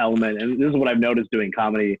this element, and this is what I've noticed doing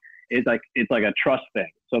comedy, is like, it's like a trust thing.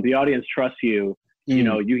 So if the audience trusts you, you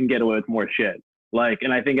can get away with more shit. Like,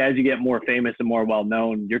 and I think as you get more famous and more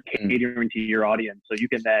well-known, you're catering to your audience. So you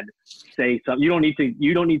can then say something,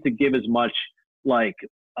 you don't need to give as much like,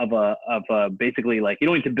 of a basically, like, you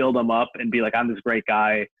don't need to build them up and be like, I'm this great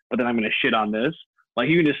guy, but then I'm going to shit on this. Like,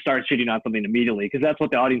 you can just start shitting on something immediately because that's what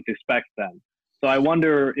the audience expects then. So I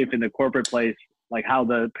wonder if in the corporate place, like how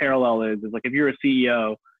the parallel is like, if you're a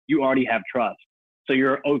CEO, you already have trust. So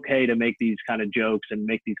you're okay to make these kind of jokes and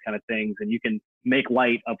make these kind of things, and you can make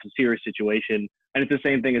light of a serious situation. And it's the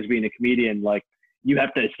same thing as being a comedian. Like, you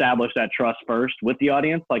have to establish that trust first with the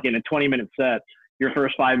audience. Like in a 20-minute set, your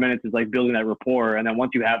first 5 minutes is like building that rapport. And then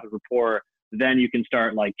once you have the rapport, then you can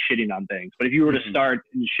start like shitting on things. But if you were to start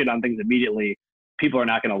and shit on things immediately, people are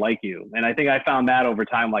not going to like you. And I think I found that over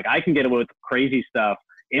time, like I can get away with crazy stuff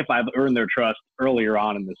if I've earned their trust earlier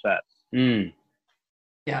on in the set.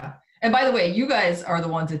 Yeah. And by the way, you guys are the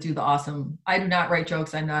ones that do the awesome. I do not write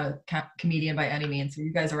jokes. I'm not a comedian by any means. So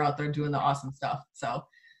you guys are out there doing the awesome stuff. So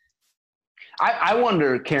I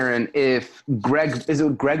wonder, Karen, if is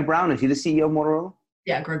it Greg Brown? Is he the CEO of Motorola?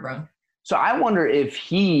 Yeah, Greg Brown. So I wonder if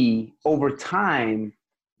he, over time,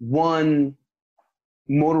 won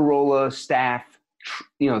Motorola staff,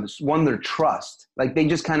 won their trust. Like they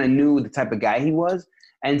just kind of knew the type of guy he was.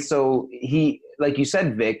 And so he, like you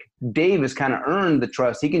said, Vic, Dave has kind of earned the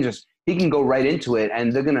trust. He can go right into it,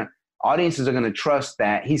 and audiences are gonna trust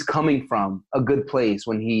that he's coming from a good place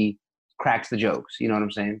when he cracks the jokes. You know what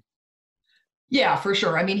I'm saying? Yeah, for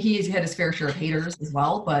sure. I mean, he's had his fair share of haters as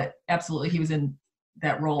well, but absolutely, he was in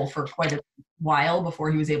that role for quite a while before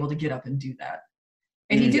he was able to get up and do that.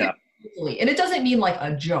 And he did it beautifully. And it doesn't mean like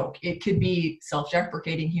a joke. It could be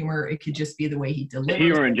self-deprecating humor. It could just be the way he delivers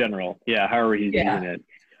humor it. in general. Yeah, however he's using it.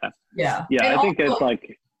 Yeah. Yeah, And I think also, it's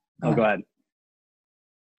like. Oh, go ahead.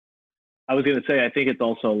 I was gonna say, I think it's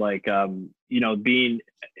also like,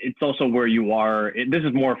 it's also where you are. This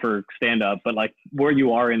is more for stand-up, but like where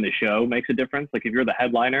you are in the show makes a difference. Like if you're the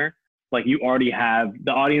headliner, like you already have,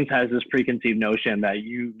 the audience has this preconceived notion that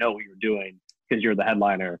you know what you're doing because you're the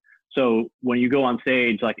headliner. So when you go on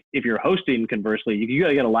stage, like if you're hosting, conversely, you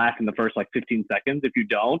gotta get a laugh in the first like 15 seconds. If you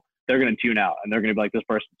don't, they're gonna tune out and they're gonna be like, this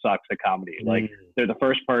person sucks at comedy. Like they're the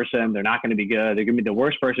first person, they're not gonna be good. They're gonna be the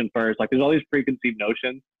worst person first. Like there's all these preconceived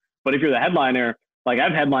notions. But if you're the headliner, like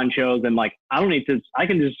I've headline shows and like, I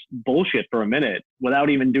can just bullshit for a minute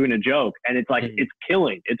without even doing a joke. And it's like, it's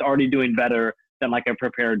killing. It's already doing better than like a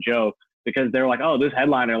prepared joke because they're like, oh, this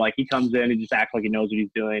headliner, like he comes in, he just acts like he knows what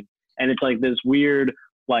he's doing. And it's like this weird,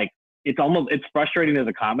 like, it's frustrating as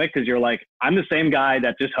a comic because you're like, I'm the same guy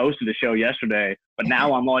that just hosted a show yesterday, but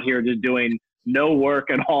now I'm out here just doing no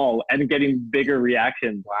work at all and getting bigger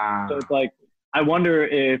reactions. Wow. So it's like, I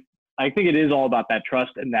wonder I think it is all about that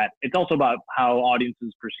trust and that it's also about how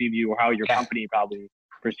audiences perceive you or how your company probably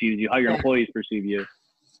perceives you, how your employees perceive you.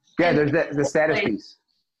 Yeah, there's the status piece.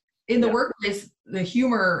 In the workplace, the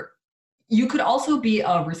humor, you could also be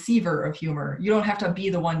a receiver of humor. You don't have to be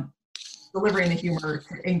the one delivering the humor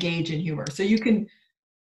to engage in humor. So you can,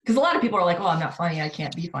 because a lot of people are like, oh, I'm not funny, I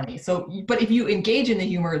can't be funny. So, but if you engage in the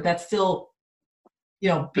humor, that's still,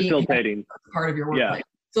 facilitating part of your workplace.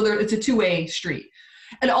 So it's a two-way street.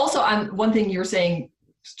 And also on one thing you were saying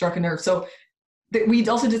struck a nerve. So we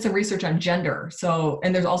also did some research on gender. So,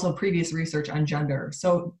 and there's also previous research on gender.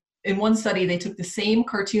 So in one study, they took the same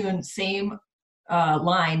cartoon, same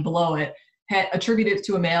line below it, had attributed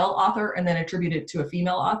to a male author and then attributed to a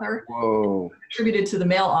female author. Whoa. Attributed to the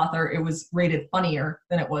male author, it was rated funnier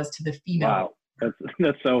than it was to the female. Wow,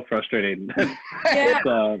 that's so frustrating.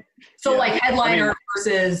 Yeah. Like headliner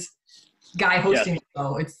versus guy hosting the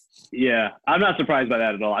show. Yeah, I'm not surprised by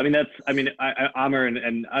that at all. I mean, Amr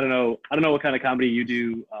and I don't know what kind of comedy you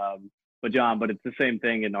do, but John, but it's the same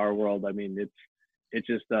thing in our world. I mean, it's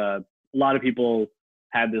just a lot of people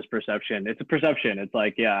have this perception. It's a perception. It's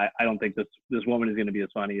like, I don't think this woman is going to be as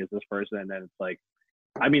funny as this person. And it's like,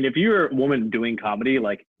 I mean, if you're a woman doing comedy,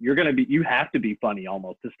 like you have to be funny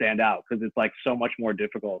almost to stand out because it's like so much more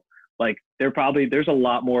difficult. Like there's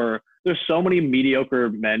so many mediocre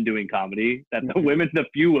men doing comedy that the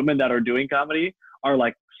few women that are doing comedy are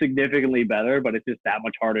like significantly better, but it's just that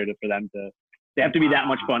much harder for them they have to be that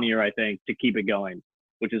much funnier, I think, to keep it going,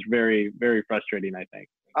 which is very, very frustrating, I think.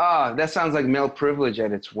 Oh, that sounds like male privilege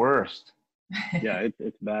at its worst. Yeah,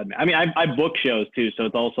 it's bad, man. I mean, I book shows too, so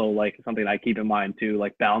it's also like something I keep in mind too,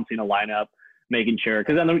 like balancing a lineup, making sure,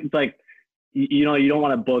 because then it's like, you don't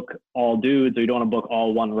want to book all dudes or you don't want to book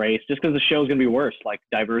all one race just because the show's going to be worse. Like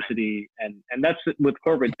diversity and that's with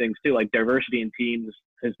corporate things too. Like diversity in teams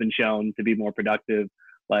has been shown to be more productive.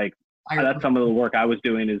 Like that's some of the work I was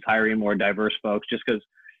doing is hiring more diverse folks just because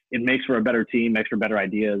it makes for a better team, makes for better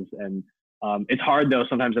ideas. And it's hard though,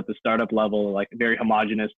 sometimes at the startup level, like very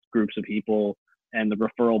homogenous groups of people and the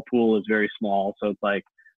referral pool is very small. So it's like,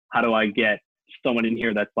 how do I get someone in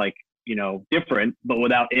here that's like, different, but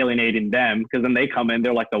without alienating them, because then they come in,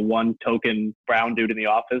 they're like the one token brown dude in the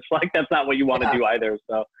office. Like that's not what you want to do either.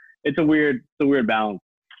 So it's a weird balance.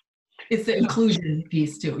 It's the inclusion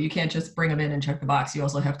piece too. You can't just bring them in and check the box. You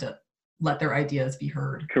also have to let their ideas be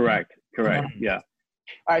heard. Correct. Yeah.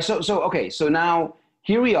 All right. So now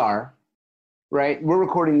here we are, right? We're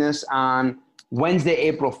recording this on Wednesday,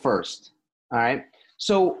 April 1st. All right.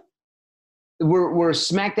 So we're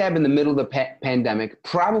smack dab in the middle of the pandemic,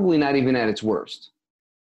 probably not even at its worst.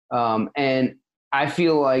 And I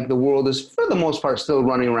feel like the world is, for the most part, still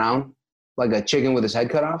running around like a chicken with his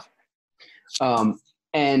head cut off.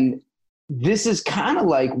 And this is kind of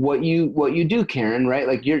like what you do, Karen, right?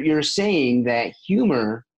 Like you're saying that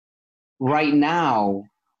humor right now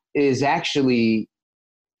is actually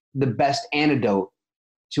the best antidote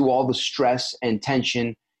to all the stress and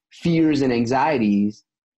tension, fears and anxieties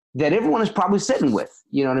that everyone is probably sitting with.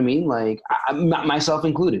 You know what I mean? Like myself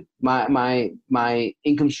included. My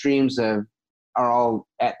income streams are all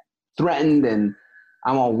threatened, and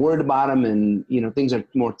I'm all worried about them, and things are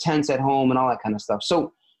more tense at home and all that kind of stuff.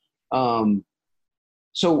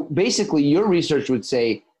 So basically, your research would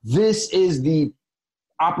say this is the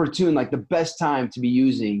opportune, like the best time to be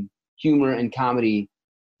using humor and comedy,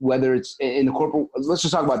 whether it's in the corporate. Let's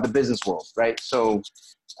just talk about the business world, right? So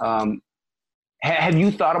have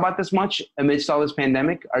you thought about this much amidst all this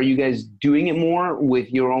pandemic? Are you guys doing it more with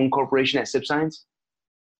your own corporation at Sip Science?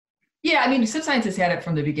 Yeah, I mean, Sip Science has had it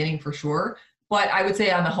from the beginning for sure. But I would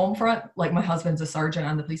say on the home front, like my husband's a sergeant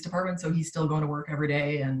on the police department, so he's still going to work every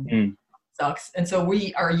day and sucks. And so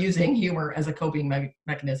we are using humor as a coping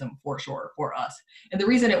mechanism for sure for us. And the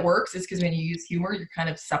reason it works is because when you use humor, you're kind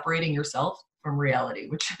of separating yourself from reality,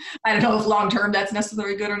 which I don't know if long-term that's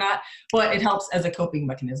necessarily good or not, but it helps as a coping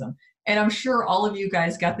mechanism. And I'm sure all of you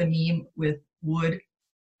guys got the meme with Wood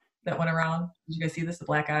that went around. Did you guys see this, the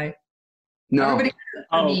black eye? No. Everybody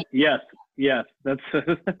Yes, that's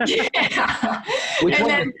yeah. Which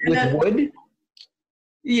one? With Wood?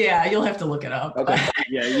 Yeah, you'll have to look it up. Okay.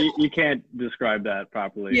 yeah, you can't describe that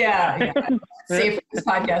properly. Yeah. Safe for this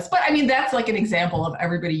podcast. But I mean, that's like an example of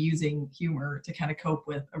everybody using humor to kind of cope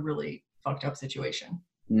with a really fucked up situation.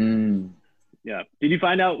 Yeah. Did you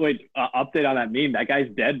find out, update on that meme? That guy's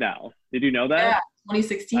dead now. Did you know that? Yeah,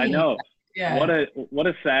 2016. I know. Yeah. What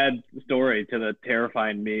a sad story to the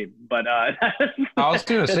terrifying meme. But I was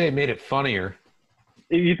going to say it made it funnier.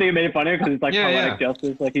 You think it made it funnier because it's like poetic yeah.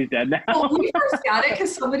 justice, like he's dead now? Well, we first got it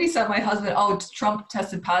because somebody sent my husband, Trump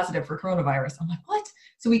tested positive for coronavirus. I'm like, what?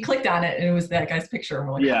 So we clicked on it and it was that guy's picture. And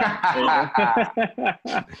we're like, yeah.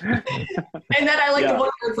 And then I like the one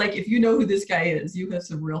where it's like, if you know who this guy is, you have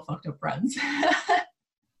some real fucked up friends.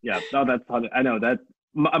 Yeah. No, that's funny. I know that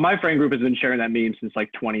my friend group has been sharing that meme since like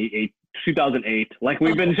 2008. Like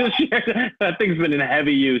we've been just sharing that thing's been in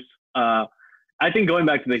heavy use. I think going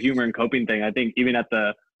back to the humor and coping thing, I think even at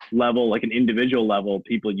the level, like an individual level,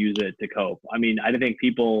 people use it to cope. I mean, I think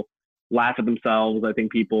people laugh at themselves. I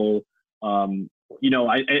think people,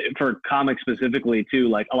 for comics specifically too,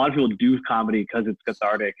 like a lot of people do comedy because it's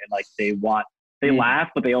cathartic and like they laugh,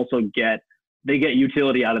 but they also get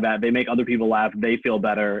utility out of that. They make other people laugh. They feel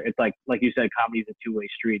better. It's like you said, comedy is a two-way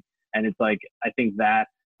street. And it's like, I think that's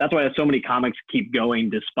why so many comics keep going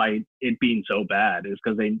despite it being so bad, is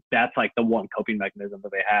because that's like the one coping mechanism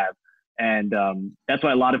that they have. And that's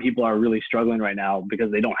why a lot of people are really struggling right now,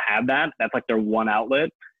 because they don't have that. That's like their one outlet,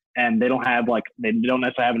 and they don't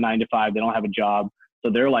necessarily have a 9-to-5. They don't have a job.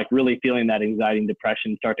 So they're like really feeling that anxiety and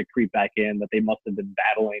depression start to creep back in that they must have been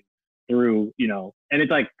battling through, and it's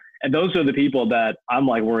like, and those are the people that I'm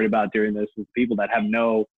like worried about during this, is people that have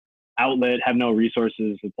no outlet, have no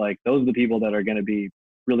resources. It's like, those are the people that are going to be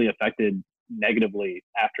really affected negatively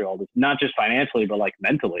after all this, not just financially, but like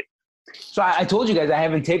mentally. So I told you guys I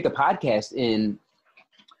haven't taped a podcast in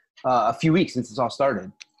a few weeks since it's all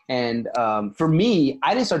started. And for me,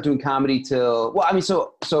 I didn't start doing comedy till,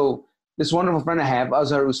 so this wonderful friend I have,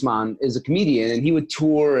 Azhar Usman, is a comedian, and he would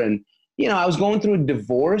tour. And, I was going through a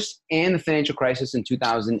divorce and the financial crisis in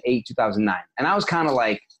 2008, 2009. And I was kind of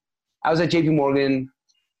like, I was at JP Morgan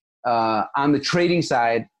on the trading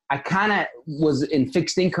side. I kind of was in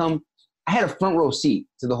fixed income. I had a front row seat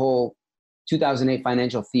to the whole 2008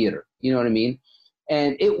 financial theater. You know what I mean?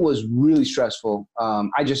 And it was really stressful.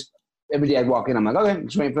 Every day I'd walk in, I'm like, okay, I'm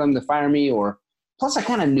just waiting for them to fire me. Plus I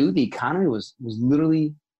kind of knew the economy was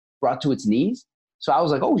literally brought to its knees. So I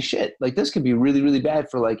was like, oh shit, like this could be really, really bad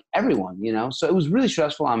for like everyone, So it was really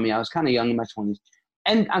stressful on me. I was kind of young in my 20s.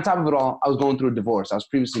 And on top of it all, I was going through a divorce. I was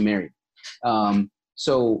previously married.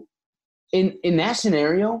 So in that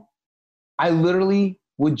scenario, I literally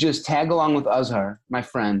would just tag along with Azhar, my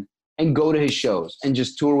friend, and go to his shows and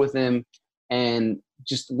just tour with him and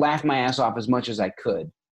just laugh my ass off as much as I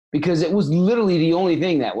could, because it was literally the only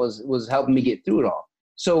thing that was helping me get through it all.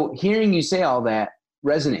 So hearing you say all that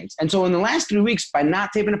resonates. And so in the last 3 weeks, by not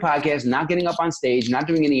taping a podcast, not getting up on stage, not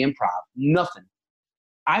doing any improv, nothing,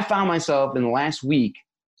 I found myself in the last week,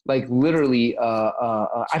 like literally,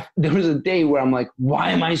 there was a day where I'm like, why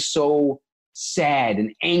am I so sad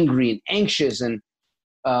and angry and anxious? And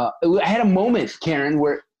I had a moment, Karen,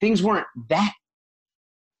 where things weren't that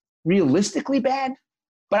realistically bad,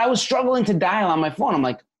 but I was struggling to dial on my phone. I'm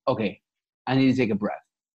like, okay, I need to take a breath.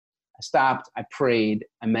 I stopped, I prayed,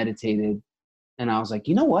 I meditated, and I was like,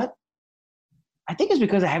 you know what? I think it's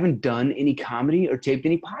because I haven't done any comedy or taped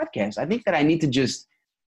any podcasts. I think that I need to just,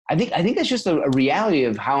 I think that's just a reality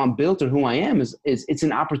of how I'm built or who I am. Is it's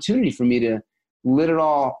an opportunity for me to let it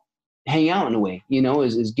all hang out in a way,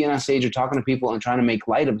 is getting on stage or talking to people and trying to make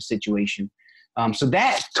light of a situation. So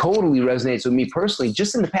that totally resonates with me personally,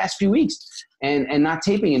 just in the past few weeks, and not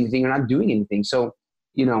taping anything or not doing anything. So,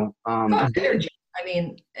 energy. I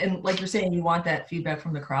mean, and like you're saying, you want that feedback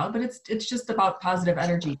from the crowd, but it's just about positive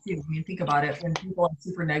energy too. I mean, think about it. When people are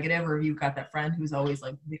super negative, or you've got that friend who's always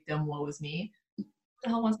like victim, woe is me, who the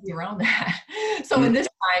hell wants to be around that? So in this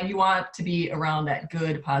time, you want to be around that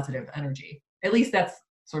good, positive energy. At least that's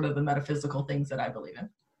sort of the metaphysical things that I believe in.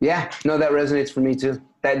 Yeah, no, that resonates for me too.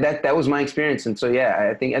 That was my experience. And so,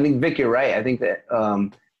 yeah, I think Vic, you're right. I think that,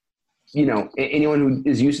 you know, anyone who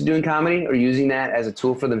is used to doing comedy or using that as a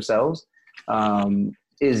tool for themselves,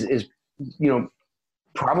 is, you know,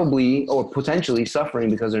 probably or potentially suffering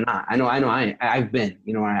because they're not. I've been,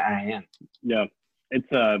 you know, I am. Yeah.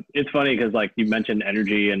 It's funny because like you mentioned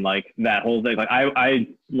energy and like that whole thing. Like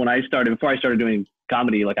before I started doing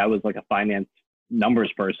comedy, like I was like a finance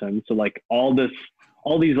numbers person. So like all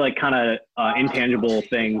these like kind of intangible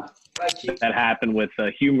things that happen with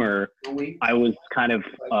humor, I was kind of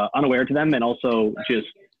unaware to them and also just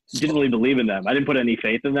didn't really believe in them. I didn't put any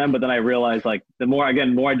faith in them, but then I realized like the more I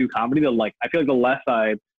do comedy, I feel like the less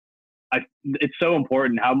it's so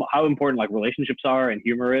important how important like relationships are and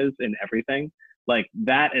humor is in everything. Like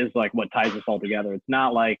that is like what ties us all together. It's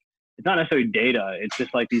not necessarily data. It's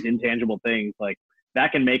just like these intangible things like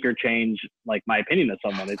that can make or change like my opinion of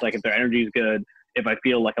someone. It's like if their energy is good, if I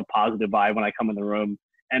feel like a positive vibe when I come in the room.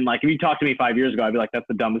 And like if you talked to me 5 years ago, I'd be like, that's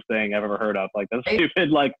the dumbest thing I've ever heard of. Like that's stupid.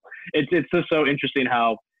 Like it's just so interesting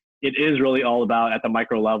how it is really all about at the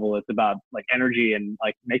micro level. It's about like energy and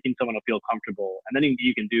like making someone feel comfortable, and then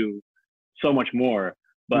you can do so much more.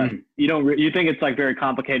 But you think it's like very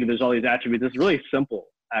complicated. There's all these attributes. It's really simple,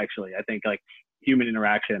 actually. I think like human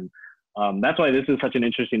interaction. That's why this is such an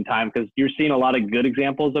interesting time because you're seeing a lot of good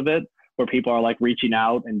examples of it where people are like reaching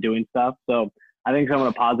out and doing stuff. So I think some of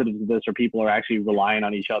the positives of this are people are actually relying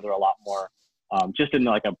on each other a lot more, just in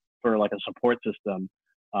like for a support system.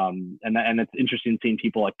 And it's interesting seeing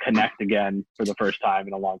people like connect again for the first time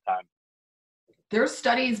in a long time. There's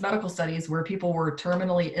medical studies where people were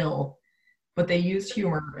terminally ill, but they used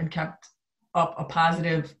humor and kept up a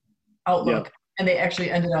positive outlook, and they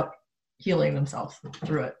actually ended up healing themselves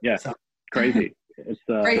through it. Yeah, so crazy. It's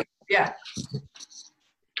crazy. Yeah.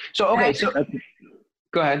 So okay, so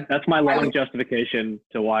go ahead. That's my long justification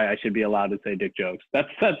to why I should be allowed to say dick jokes. That's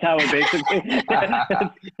how it basically.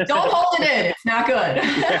 Don't hold it in. It's not good.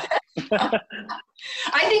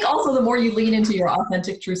 I think also the more you lean into your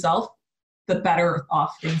authentic true self, the better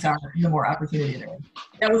off things are and the more opportunity there is.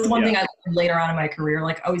 That was one thing I learned later on in my career.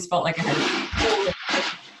 Like I always felt like I had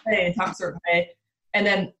to talk a certain way. And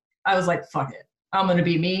then I was like, fuck it. I'm going to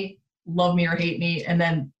be me, love me or hate me. And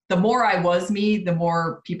then the more I was me, the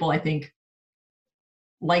more people I think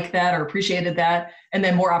like that or appreciated that. And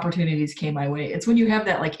then more opportunities came my way. It's when you have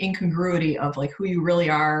that like incongruity of like who you really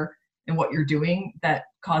are and what you're doing that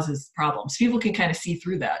causes problems. People can kind of see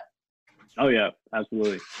through that. Oh yeah,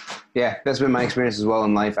 absolutely. Yeah, that's been my experience as well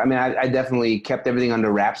in life. I mean, I definitely kept everything under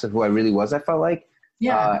wraps of who I really was. I felt like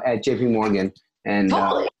at JP Morgan, and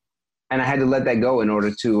totally. And I had to let that go in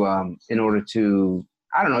order to I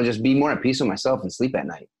don't know, just be more at peace with myself and sleep at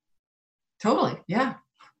night. Totally. Yeah.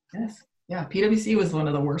 Yes. Yeah. PwC was one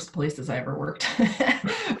of the worst places I ever worked.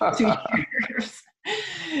 2 years.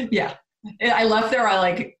 Yeah. I left there. I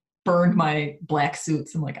like burned my black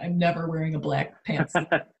suits. I'm like, I'm never wearing a black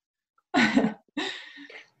pantsuit.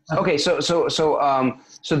 Okay, so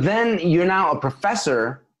then you're now a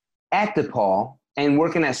professor at DePaul and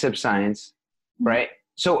working at Sip Science, right?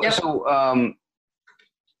 So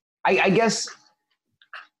I guess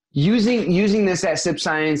using this at Sip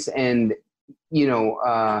Science and you know,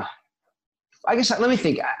 I guess let me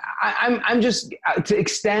think. I'm just to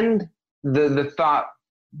extend the thought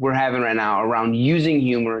we're having right now around using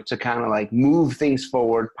humor to kind of like move things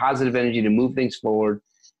forward, positive energy to move things forward.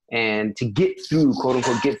 And to get through, quote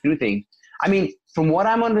unquote, get through things. I mean, from what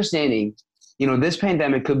I'm understanding, you know, this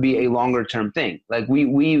pandemic could be a longer term thing. Like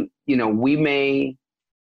we may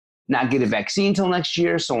not get a vaccine till next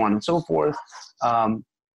year, so on and so forth.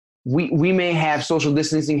 We may have social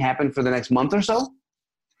distancing happen for the next month or so.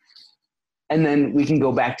 And then we can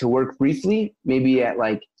go back to work briefly, maybe at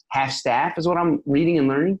like half staff is what I'm reading and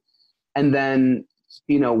learning. And then,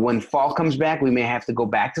 you know, when fall comes back, we may have to go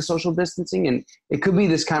back to social distancing, and it could be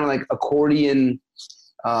this kind of like accordion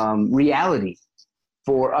reality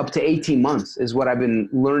for up to 18 months is what I've been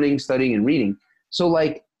learning, studying, and reading. So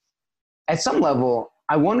like at some level,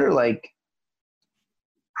 I wonder like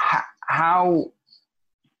how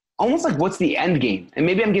almost like what's the end game? And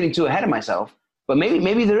maybe I'm getting too ahead of myself, but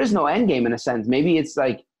maybe there is no end game in a sense. Maybe it's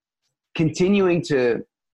like continuing to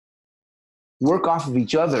work off of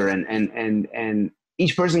each other and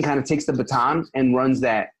each person kind of takes the baton and runs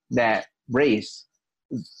that race.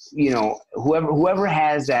 You know, whoever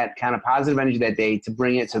has that kind of positive energy that day to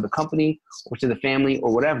bring it to the company or to the family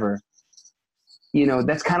or whatever, you know,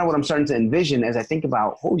 that's kind of what I'm starting to envision as I think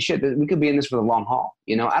about, holy shit, we could be in this for the long haul.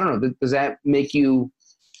 You know, I don't know. Does that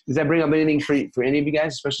bring up anything for any of you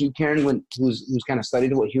guys, especially you, Karen, who's kind of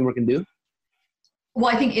studied what humor can do?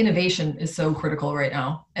 Well, I think innovation is so critical right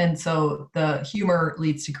now. And so the humor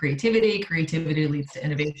leads to creativity, creativity leads to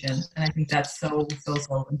innovation. And I think that's so, so,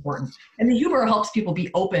 so important. And the humor helps people be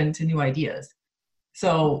open to new ideas.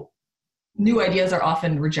 So new ideas are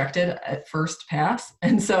often rejected at first pass.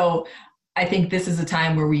 And so I think this is a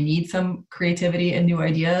time where we need some creativity and new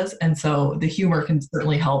ideas. And so the humor can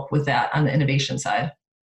certainly help with that on the innovation side.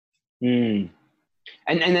 And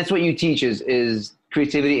that's what you teach is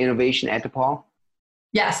creativity, innovation at DePaul?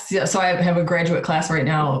 Yes. Yeah. So I have a graduate class right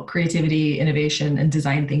now, creativity, innovation, and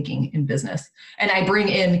design thinking in business. And I bring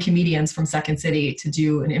in comedians from Second City to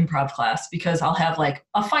do an improv class because I'll have like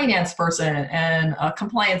a finance person and a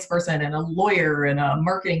compliance person and a lawyer and a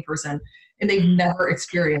marketing person, and they've never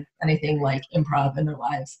experienced anything like improv in their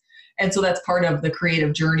lives. And so that's part of the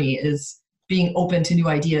creative journey is being open to new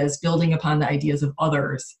ideas, building upon the ideas of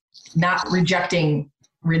others, not rejecting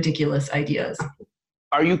ridiculous ideas.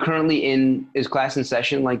 Are you currently is class in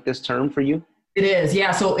session like this term for you? It is,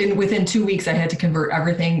 yeah. So within 2 weeks, I had to convert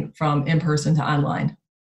everything from in-person to online.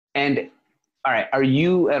 And all right, are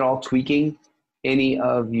you at all tweaking any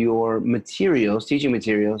of your materials, teaching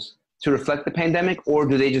materials, to reflect the pandemic, or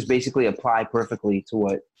do they just basically apply perfectly to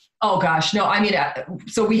what? Oh gosh, no, I mean,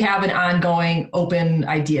 so we have an ongoing open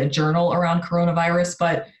idea journal around coronavirus,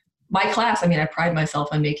 but my class, I mean, I pride myself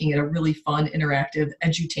on making it a really fun, interactive,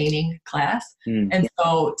 edutaining class. And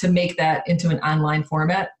so to make that into an online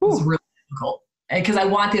format was really difficult because I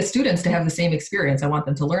want the students to have the same experience. I want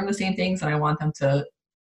them to learn the same things and I want them to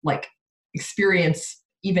like experience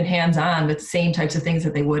even hands-on the same types of things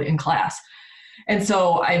that they would in class. And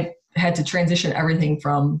so I had to transition everything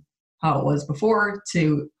from how it was before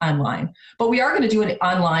to online. But we are going to do an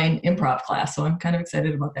online improv class, so I'm kind of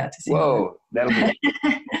excited about that to see. Whoa, that'll be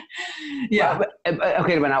yeah.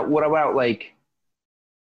 Okay, but now what about like,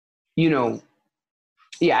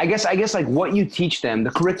 I guess like what you teach them,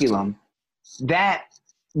 the curriculum, that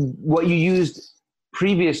what you used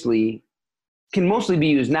previously can mostly be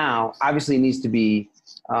used now. Obviously, it needs to be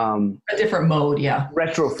a different mode, yeah.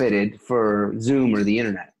 Retrofitted for Zoom or the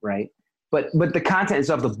internet, right? But the content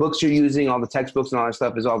itself, the books you're using, all the textbooks and all that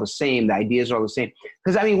stuff is all the same. The ideas are all the same.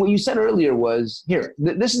 Because, I mean, what you said earlier was,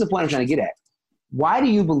 this is the point I'm trying to get at. Why do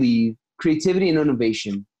you believe creativity and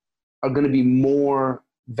innovation are going to be more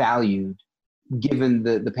valued given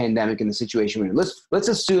the pandemic and the situation we're in? Let's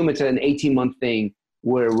assume it's an 18-month thing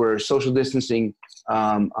where we're social distancing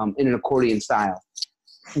in an accordion style.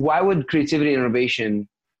 Why would creativity and innovation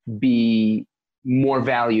be more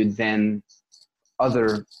valued than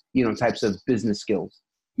other types of business skills?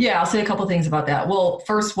 Yeah, I'll say a couple things about that. Well,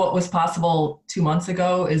 first, what was possible 2 months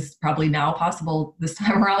ago is probably now possible this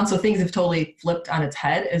time around. So things have totally flipped on its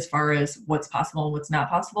head as far as what's possible and what's not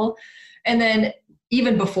possible. And then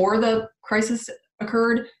even before the crisis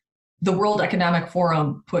occurred, the World Economic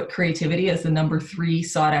Forum put creativity as the number 3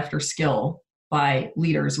 sought after skill by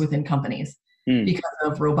leaders within companies because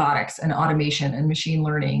of robotics and automation and machine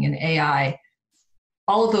learning and AI.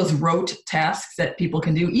 All of those rote tasks that people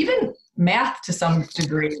can do, even math to some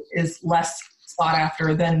degree, is less sought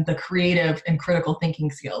after than the creative and critical thinking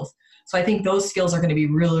skills. So I think those skills are going to be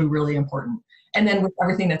really, really important. And then with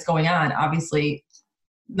everything that's going on, obviously,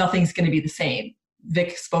 nothing's going to be the same.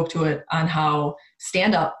 Vic spoke to it on how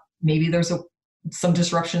stand-up, maybe there's some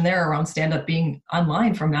disruption there around stand-up being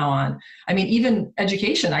online from now on. I mean, even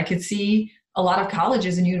education, I could see a lot of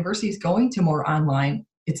colleges and universities going to more online.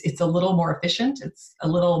 It's a little more efficient. It's a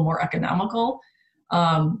little more economical.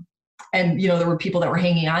 And, there were people that were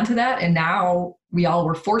hanging on to that. And now we all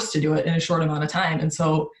were forced to do it in a short amount of time. And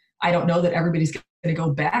so I don't know that everybody's going to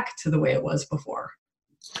go back to the way it was before.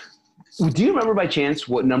 Do you remember by chance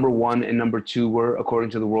what number 1 and number 2 were according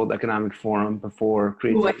to the World Economic Forum before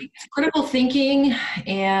creativity? I think critical thinking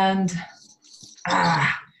and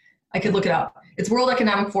I could look it up. It's World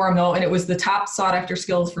Economic Forum though, and it was the top sought after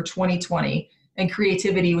skills for 2020. And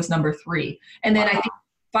creativity was number 3. And then I think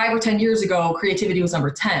 5 or 10 years ago, creativity was number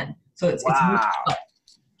 10. So it's moved up.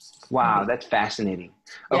 Wow, that's fascinating.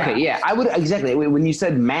 Okay, yeah, I would exactly. When you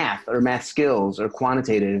said math or math skills or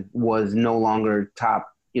quantitative was no longer top,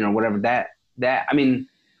 whatever that. I mean,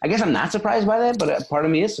 I guess I'm not surprised by that, but a part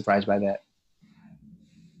of me is surprised by that.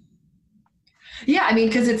 Yeah, I mean,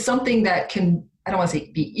 because it's something that can, I don't want to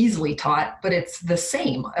say be easily taught, but it's the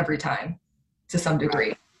same every time to some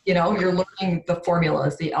degree. You're learning the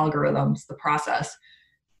formulas, the algorithms, the process.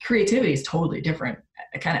 Creativity is totally different.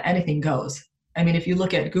 Kind of anything goes. I mean, if you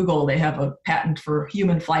look at Google, they have a patent for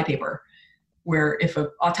human flypaper, where if an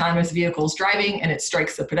autonomous vehicle is driving and it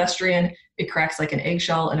strikes a pedestrian, it cracks like an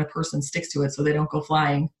eggshell and a person sticks to it so they don't go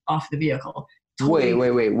flying off the vehicle.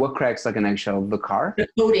 totally Wait. What cracks like an eggshell? The car? the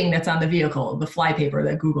coating that's on the vehicle, the flypaper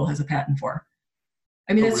that Google has a patent for.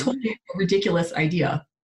 I mean, that's totally a ridiculous idea.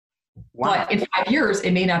 Wow. But in 5 years,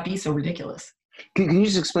 it may not be so ridiculous. Can you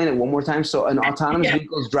just explain it one more time? So an autonomous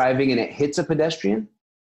vehicle is driving and it hits a pedestrian?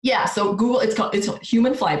 Yeah, so Google, it's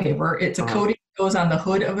human flypaper. It's a coating that goes on the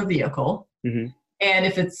hood of a vehicle. Mm-hmm. And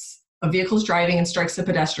if it's a vehicle's driving and strikes a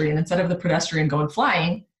pedestrian, instead of the pedestrian going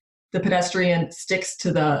flying, the pedestrian sticks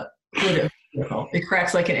to the hood of the vehicle. It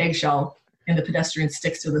cracks like an eggshell, and the pedestrian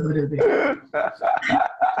sticks to the hood of the vehicle.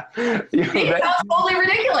 It sounds totally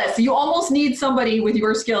ridiculous. You almost need somebody with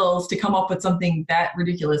your skills to come up with something that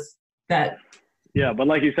ridiculous. Yeah, but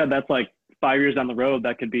like you said, that's like 5 years down the road.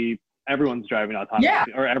 That could be everyone's driving autonomous. Yeah,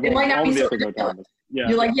 or everyone, it might not all be the so vehicles are ridiculous. autonomous. Yeah.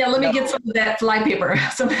 You're like, let me get some of that flypaper,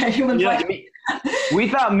 some of that human flypaper. We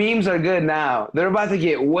thought memes are good now. They're about to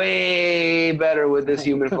get way better with this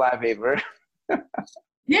human flypaper.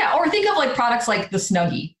 Yeah, or think of like products like the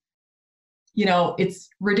Snuggie. You know, it's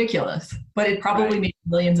ridiculous, but it probably makes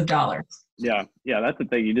millions of dollars. Yeah, that's the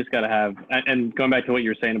thing. You just got to have, and going back to what you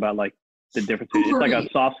were saying about like the difference, it's like a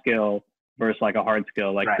soft skill versus like a hard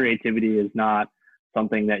skill. Like creativity is not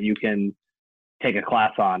something that you can take a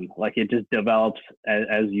class on. Like it just develops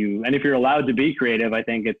as you, and if you're allowed to be creative, I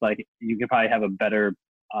think it's like you can probably have a better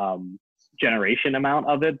generation amount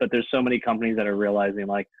of it. But there's so many companies that are realizing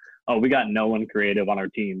like, oh, we got no one creative on our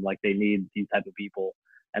team. Like they need these type of people.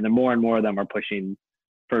 And then more and more of them are pushing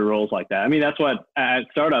for roles like that. I mean, that's what at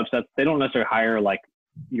startups, they don't necessarily hire like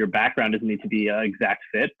your background doesn't need to be an exact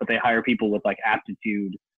fit, but they hire people with like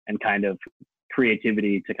aptitude and kind of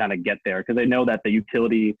creativity to kind of get there. Cause they know that the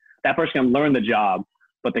utility, that person can learn the job,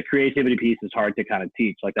 but the creativity piece is hard to kind of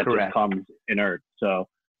teach. Like that just comes inert. So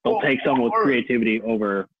they'll take someone with creativity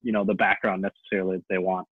over, you know, the background necessarily that they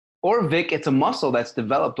want. Or Vic, it's a muscle that's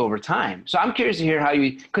developed over time. So I'm curious to hear how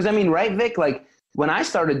you, cause I mean, right, Vic, like, when I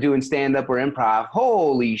started doing stand-up or improv,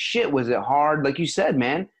 holy shit, was it hard? Like you said,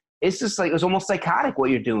 man, it's just like, it's almost psychotic what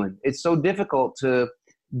you're doing. It's so difficult to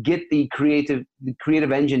get the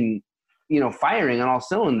creative engine, you know, firing on all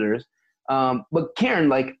cylinders. But Karen,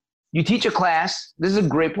 like you teach a class, this is a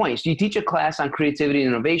great point. So you teach a class on creativity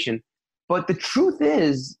and innovation, but the truth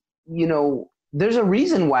is, you know, there's a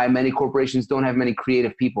reason why many corporations don't have many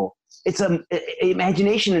creative people. It's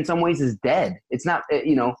imagination in some ways is dead. It's not,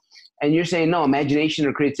 you know, and you're saying, no, imagination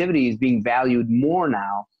or creativity is being valued more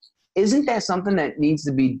now. Isn't that something that needs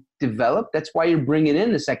to be developed? That's why you're bringing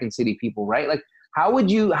in the Second City people, right? Like, how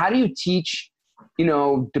do you teach, you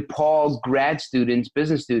know, DePaul grad students,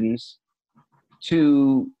 business students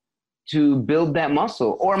to build that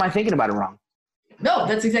muscle? Or am I thinking about it wrong? No,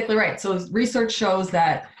 that's exactly right. So research shows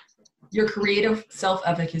that your creative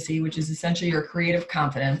self-efficacy, which is essentially your creative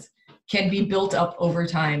confidence, can be built up over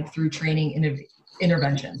time through training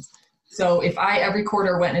interventions. So if I every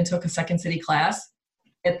quarter went and took a Second City class,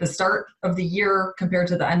 at the start of the year compared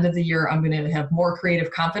to the end of the year, I'm going to have more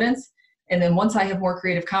creative confidence. And then once I have more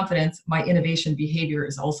creative confidence, my innovation behavior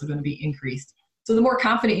is also going to be increased. So the more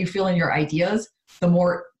confident you feel in your ideas, the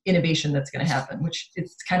more innovation that's going to happen, which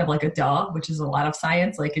it's kind of like a duh, which is a lot of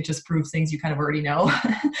science. Like it just proves things you kind of already know.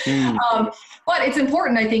 But it's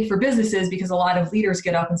important, I think, for businesses because a lot of leaders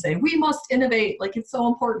get up and say, we must innovate. Like it's so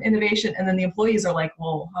important, innovation. And then the employees are like,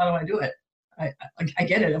 well, how do I do it? I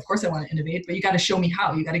get it. Of course I want to innovate, but you got to show me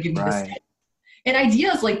how. You got to give me this. And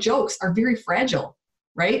ideas like jokes are very fragile,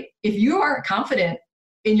 right? If you aren't confident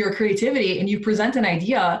in your creativity and you present an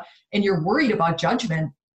idea and you're worried about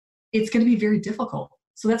judgment, it's going to be very difficult.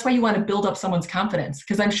 So that's why you want to build up someone's confidence.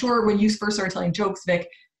 Because I'm sure when you first started telling jokes, Vic,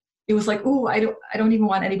 it was like, oh, I don't even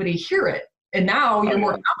want anybody to hear it. And now you're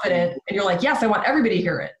more confident and you're like, yes, I want everybody to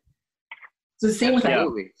hear it. So the same with that.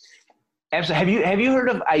 Absolutely. Have you heard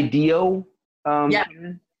of IDEO? Yeah,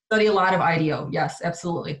 study a lot of IDEO. Yes,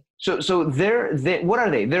 absolutely. So they're what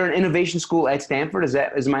are they? They're an innovation school at Stanford.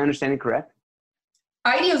 Is my understanding correct?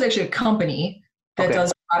 IDEO is actually a company that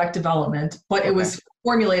does product development, but it was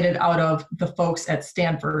formulated out of the folks at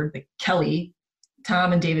Stanford,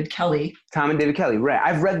 Tom and David Kelly. Right.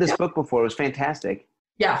 I've read this book before. It was fantastic.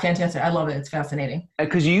 Yeah, fantastic. I love it. It's fascinating.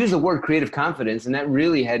 Because you use the word creative confidence, and that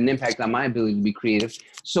really had an impact on my ability to be creative.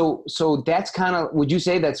 So that's kind of, would you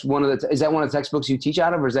say that's is that one of the textbooks you teach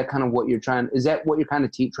out of, or is that kind of what you're trying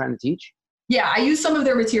to teach? Yeah, I use some of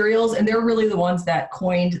their materials, and they're really the ones that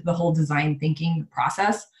coined the whole design thinking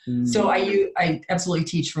process. So I absolutely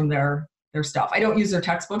teach from their stuff. I don't use their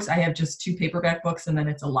textbooks. I have just 2 paperback books, and then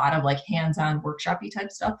it's a lot of like hands-on workshop-y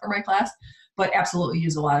type stuff for my class, but absolutely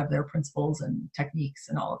use a lot of their principles and techniques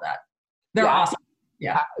and all of that. They're awesome.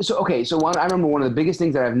 Yeah. So I remember one of the biggest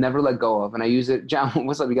things that I've never let go of, and I use it. John,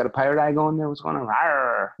 what's up? You got a pirate eye going there? What's going on?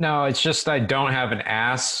 Arr. No, it's just I don't have an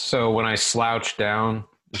ass, so when I slouch down,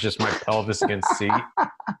 it's just my pelvis against the seat.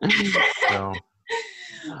 So,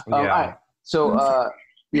 yeah. All right. So,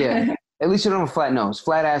 yeah. At least you don't have a flat nose.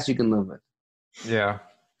 Flat ass you can live with. Yeah.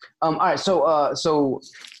 All right.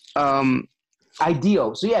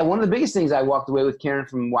 Ideal. So yeah, one of the biggest things I walked away with, Karen,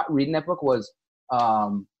 from reading that book was,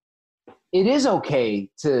 it is okay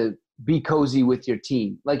to be cozy with your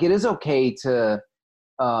team. Like, it is okay to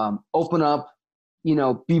open up,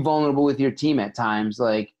 be vulnerable with your team at times.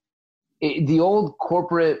 Like the old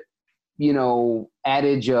corporate,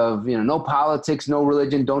 adage of, no politics, no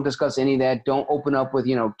religion, don't discuss any of that. Don't open up with,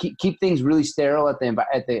 keep things really sterile in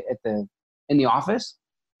the office.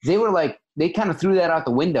 They kind of threw that out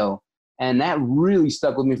the window, and that really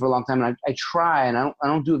stuck with me for a long time. And I try, and I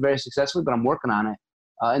don't do it very successfully, but I'm working on it.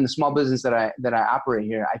 In the small business that I operate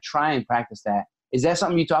here, I try and practice that. Is that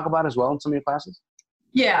something you talk about as well in some of your classes?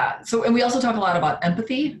 Yeah. So, and we also talk a lot about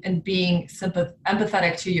empathy and being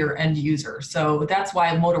empathetic to your end user. So that's why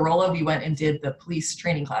Motorola, we went and did the police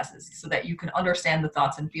training classes so that you can understand the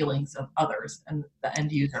thoughts and feelings of others and the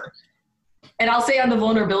end user. And I'll say on the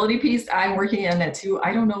vulnerability piece, I'm working on that too.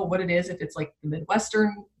 I don't know what it is, if it's like the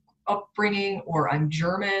Midwestern upbringing, or I'm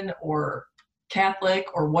German or Catholic,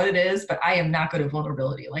 or what it is, but I am not good at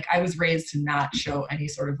vulnerability. Like, I was raised to not show any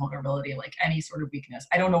sort of vulnerability, like any sort of weakness.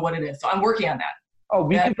 I don't know what it is. So I'm working on that. Oh,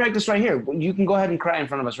 we can practice right here. You can go ahead and cry in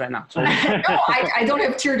front of us right now. No, I don't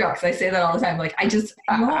have tear ducts. I say that all the time. Like, I've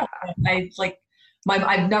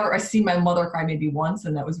seen my mother cry maybe once,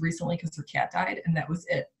 and that was recently because her cat died, and that was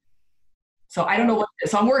it. So I don't know what it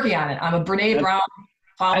is. So I'm working on it. I'm a Brene Brown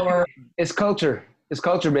follower. It's culture. It's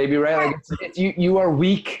culture, baby, right? Like, you are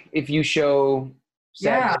weak if you show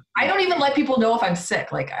sadness. Yeah, I don't even let people know if I'm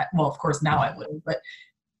sick. Like, well, of course now I wouldn't, but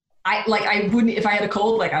I wouldn't, if I had a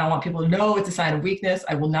cold, like, I don't want people to know it's a sign of weakness.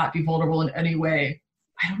 I will not be vulnerable in any way.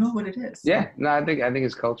 I don't know what it is. Yeah, no, I think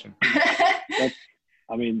it's culture. I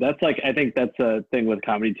think that's a thing with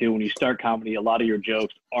comedy too. When you start comedy, a lot of your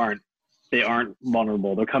jokes aren't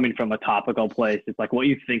vulnerable. They're coming from a topical place. It's like what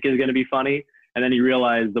you think is going to be funny. And then you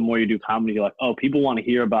realize the more you do comedy, you're like, oh, people want to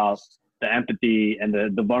hear about the empathy and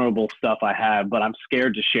the vulnerable stuff I have, but I'm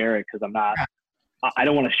scared to share it because I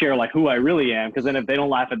don't want to share like who I really am. Because then if they don't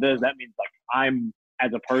laugh at this, that means like I'm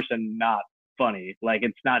as a person not funny. Like,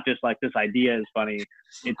 it's not just like this idea is funny.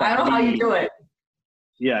 It's I don't know how you do it.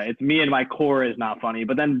 Yeah, it's me and my core is not funny.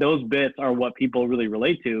 But then those bits are what people really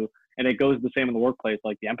relate to. And it goes the same in the workplace,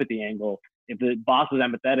 like the empathy angle. If the boss is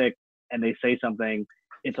empathetic and they say something,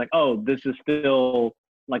 it's like, oh, this is still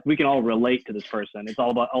like, we can all relate to this person. It's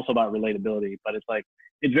also about relatability, but it's like,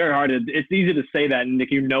 it's very hard. It's easy to say that, and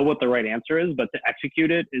if you know what the right answer is, but to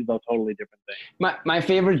execute it is a totally different thing. My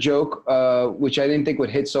favorite joke, which I didn't think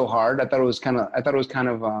would hit so hard, I thought it was kind of I thought it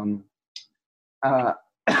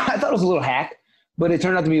was a little hack, but it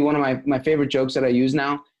turned out to be one of my favorite jokes that I use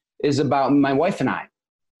now, is about my wife and I.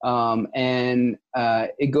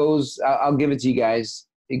 It goes, I'll give it to you guys.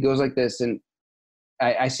 It goes like this. And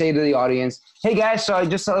I say to the audience, hey guys, so I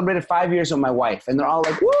just celebrated 5 years with my wife. And they're all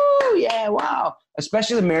like, woo, yeah, wow.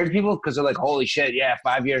 Especially the married people, because they're like, holy shit, yeah,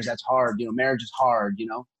 5 years, that's hard. Marriage is hard,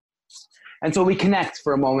 And so we connect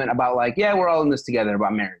for a moment about like, yeah, we're all in this together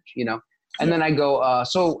about marriage, And then I go,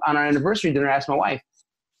 so on our anniversary dinner, I asked my wife,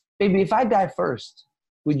 baby, if I die first,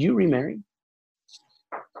 would you remarry?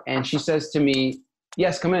 And she says to me,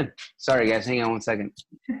 yes, come in. Sorry, guys. Hang on one second.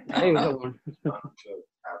 Hey, what's up, Lauren?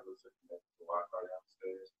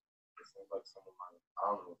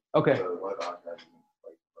 Okay.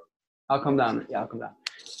 I'll come down. Yeah, I'll come down.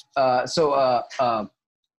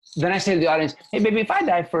 Then I say to the audience, hey, baby, if I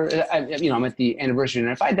die first, I'm at the anniversary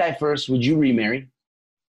dinner. If I die first, would you remarry?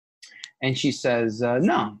 And she says,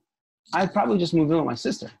 no, I'd probably just move in with my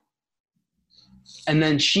sister. And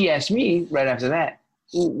then she asked me right after that,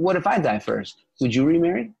 what if I die first? Would you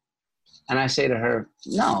remarry? And I say to her,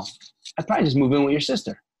 no, I'd probably just move in with your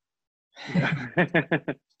sister.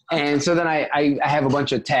 And so then I have a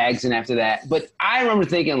bunch of tags and after that. But I remember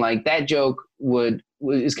thinking like that joke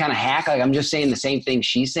is kind of hack. Like I'm just saying the same thing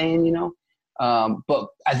she's saying, But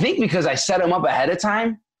I think because I set them up ahead of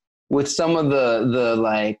time with some of the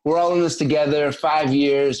like, we're all in this together, 5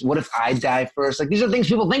 years. What if I die first? Like these are things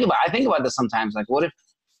people think about. I think about this sometimes. Like what if,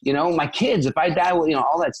 my kids, if I die,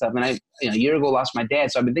 all that stuff. And I, a year ago lost my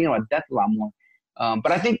dad. So I've been thinking about death a lot more.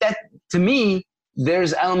 But I think that to me,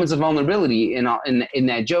 there's elements of vulnerability in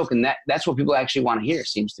that joke. And that's what people actually want to hear,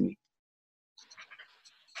 seems to me.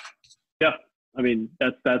 Yeah. I mean,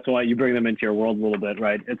 that's why you bring them into your world a little bit,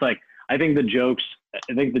 right? It's like, I think the jokes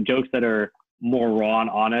that are more raw and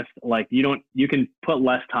honest. Like you can put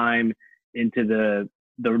less time into the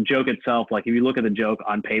joke itself. Like if you look at the joke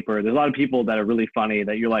on paper, there's a lot of people that are really funny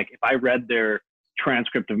that you're like, if I read their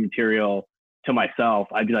transcript of material to myself,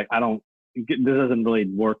 I'd be like, this doesn't really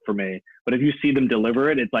work for me. But if you see them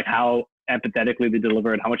deliver it, it's like how empathetically they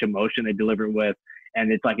deliver it, how much emotion they deliver it with.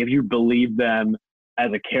 And it's like, if you believe them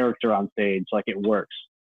as a character on stage, like it works.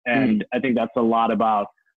 And I think that's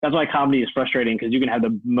why comedy is frustrating, because you can have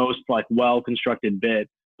the most like well-constructed bit,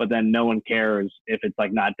 but then no one cares if it's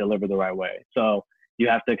like not delivered the right way. So you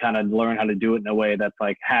have to kind of learn how to do it in a way that's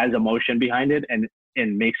like has emotion behind it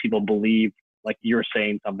and makes people believe like you're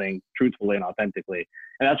saying something truthfully and authentically.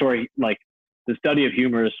 And that's where like the study of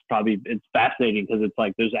humor is it's fascinating, because it's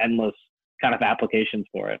like there's endless kind of applications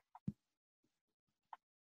for it.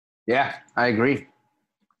 Yeah, I agree.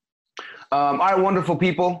 All right, wonderful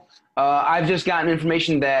people. I've just gotten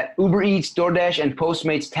information that Uber Eats, DoorDash, and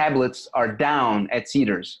Postmates tablets are down at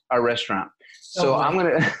Cedars, our restaurant. So I'm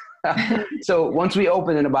going to, so once we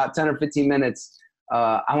open in about 10 or 15 minutes,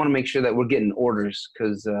 I want to make sure that we're getting orders,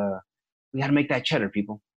 because we got to make that cheddar,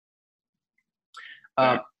 people.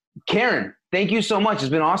 Karen, thank you so much. It's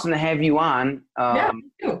been awesome to have you on.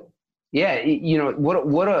 Yeah, you know,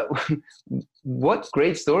 what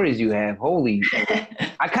great stories you have. Holy,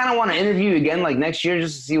 I kind of want to interview you again like next year,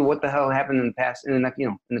 just to see what the hell happened in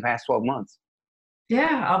the past 12 months.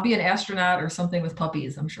 Yeah, I'll be an astronaut or something with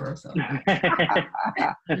puppies, I'm sure. So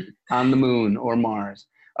on the moon or Mars.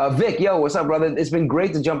 Vic, yo, what's up, brother? It's been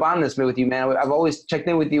great to jump on this with you, man. I've always checked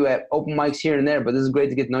in with you at open mics here and there, but this is great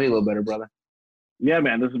to get to know you a little better, brother. Yeah,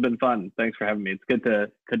 man, this has been fun. Thanks for having me. It's good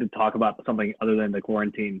to talk about something other than the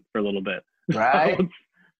quarantine for a little bit. Right,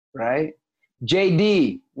 right.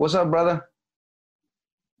 JD, what's up, brother?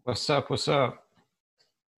 What's up?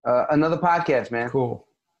 Another podcast, man. Cool.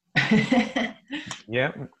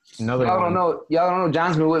 Yeah, another Y'all one. don't know.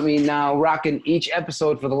 John's been with me now, rocking each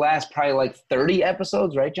episode for the last probably like 30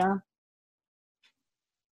 episodes, right, John?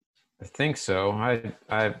 I think so.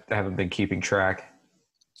 I haven't been keeping track.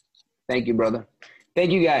 Thank you, brother.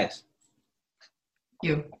 Thank you, guys.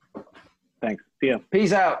 You. Thanks. See ya.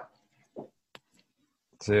 Peace out.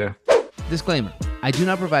 See ya. Disclaimer. I do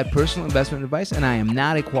not provide personal investment advice, and I am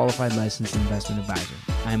not a qualified licensed investment advisor.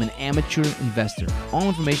 I am an amateur investor. All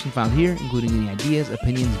information found here, including any ideas,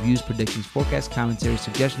 opinions, views, predictions, forecasts, commentary,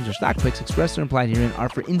 suggestions, or stock picks expressed or implied herein are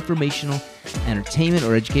for informational, entertainment,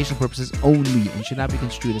 or educational purposes only and should not be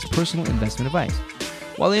construed as personal investment advice.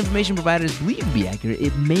 While the information provided is believed to be accurate,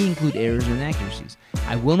 it may include errors or inaccuracies.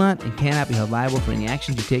 I will not and cannot be held liable for any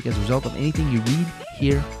actions you take as a result of anything you read,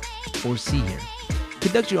 hear, or see here.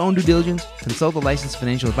 Conduct your own due diligence, consult a licensed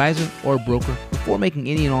financial advisor or broker before making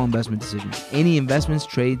any and all investment decisions. Any investments,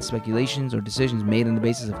 trades, speculations, or decisions made on the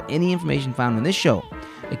basis of any information found on this show,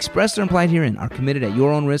 expressed or implied herein, are committed at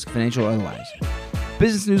your own risk, financial or otherwise.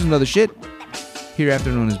 Business news and other shit,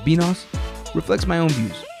 hereafter known as BNOS, reflects my own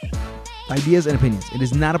views, ideas, and opinions. It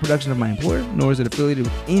is not a production of my employer, nor is it affiliated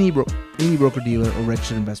with any broker-dealer or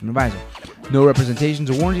registered investment advisor. No representations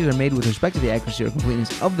or warranties are made with respect to the accuracy or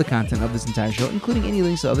completeness of the content of this entire show, including any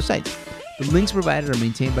links to other sites. The links provided are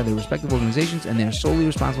maintained by their respective organizations, and they are solely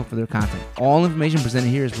responsible for their content. All information presented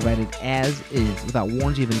here is provided as is, without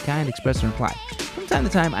warranty of any kind, expressed or implied. From time to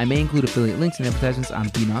time, I may include affiliate links and advertisements on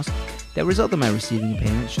BNOS that result in my receiving a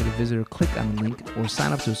payment should a visitor click on the link or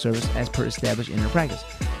sign up to a service as per established in their practice.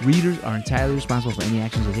 Readers are entirely responsible for any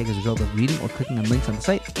actions they take as a result of reading or clicking on links on the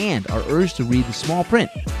site and are urged to read the small print.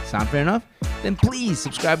 Sound fair enough? Then please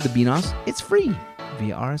subscribe to BNOS. It's free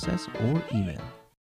via RSS or email.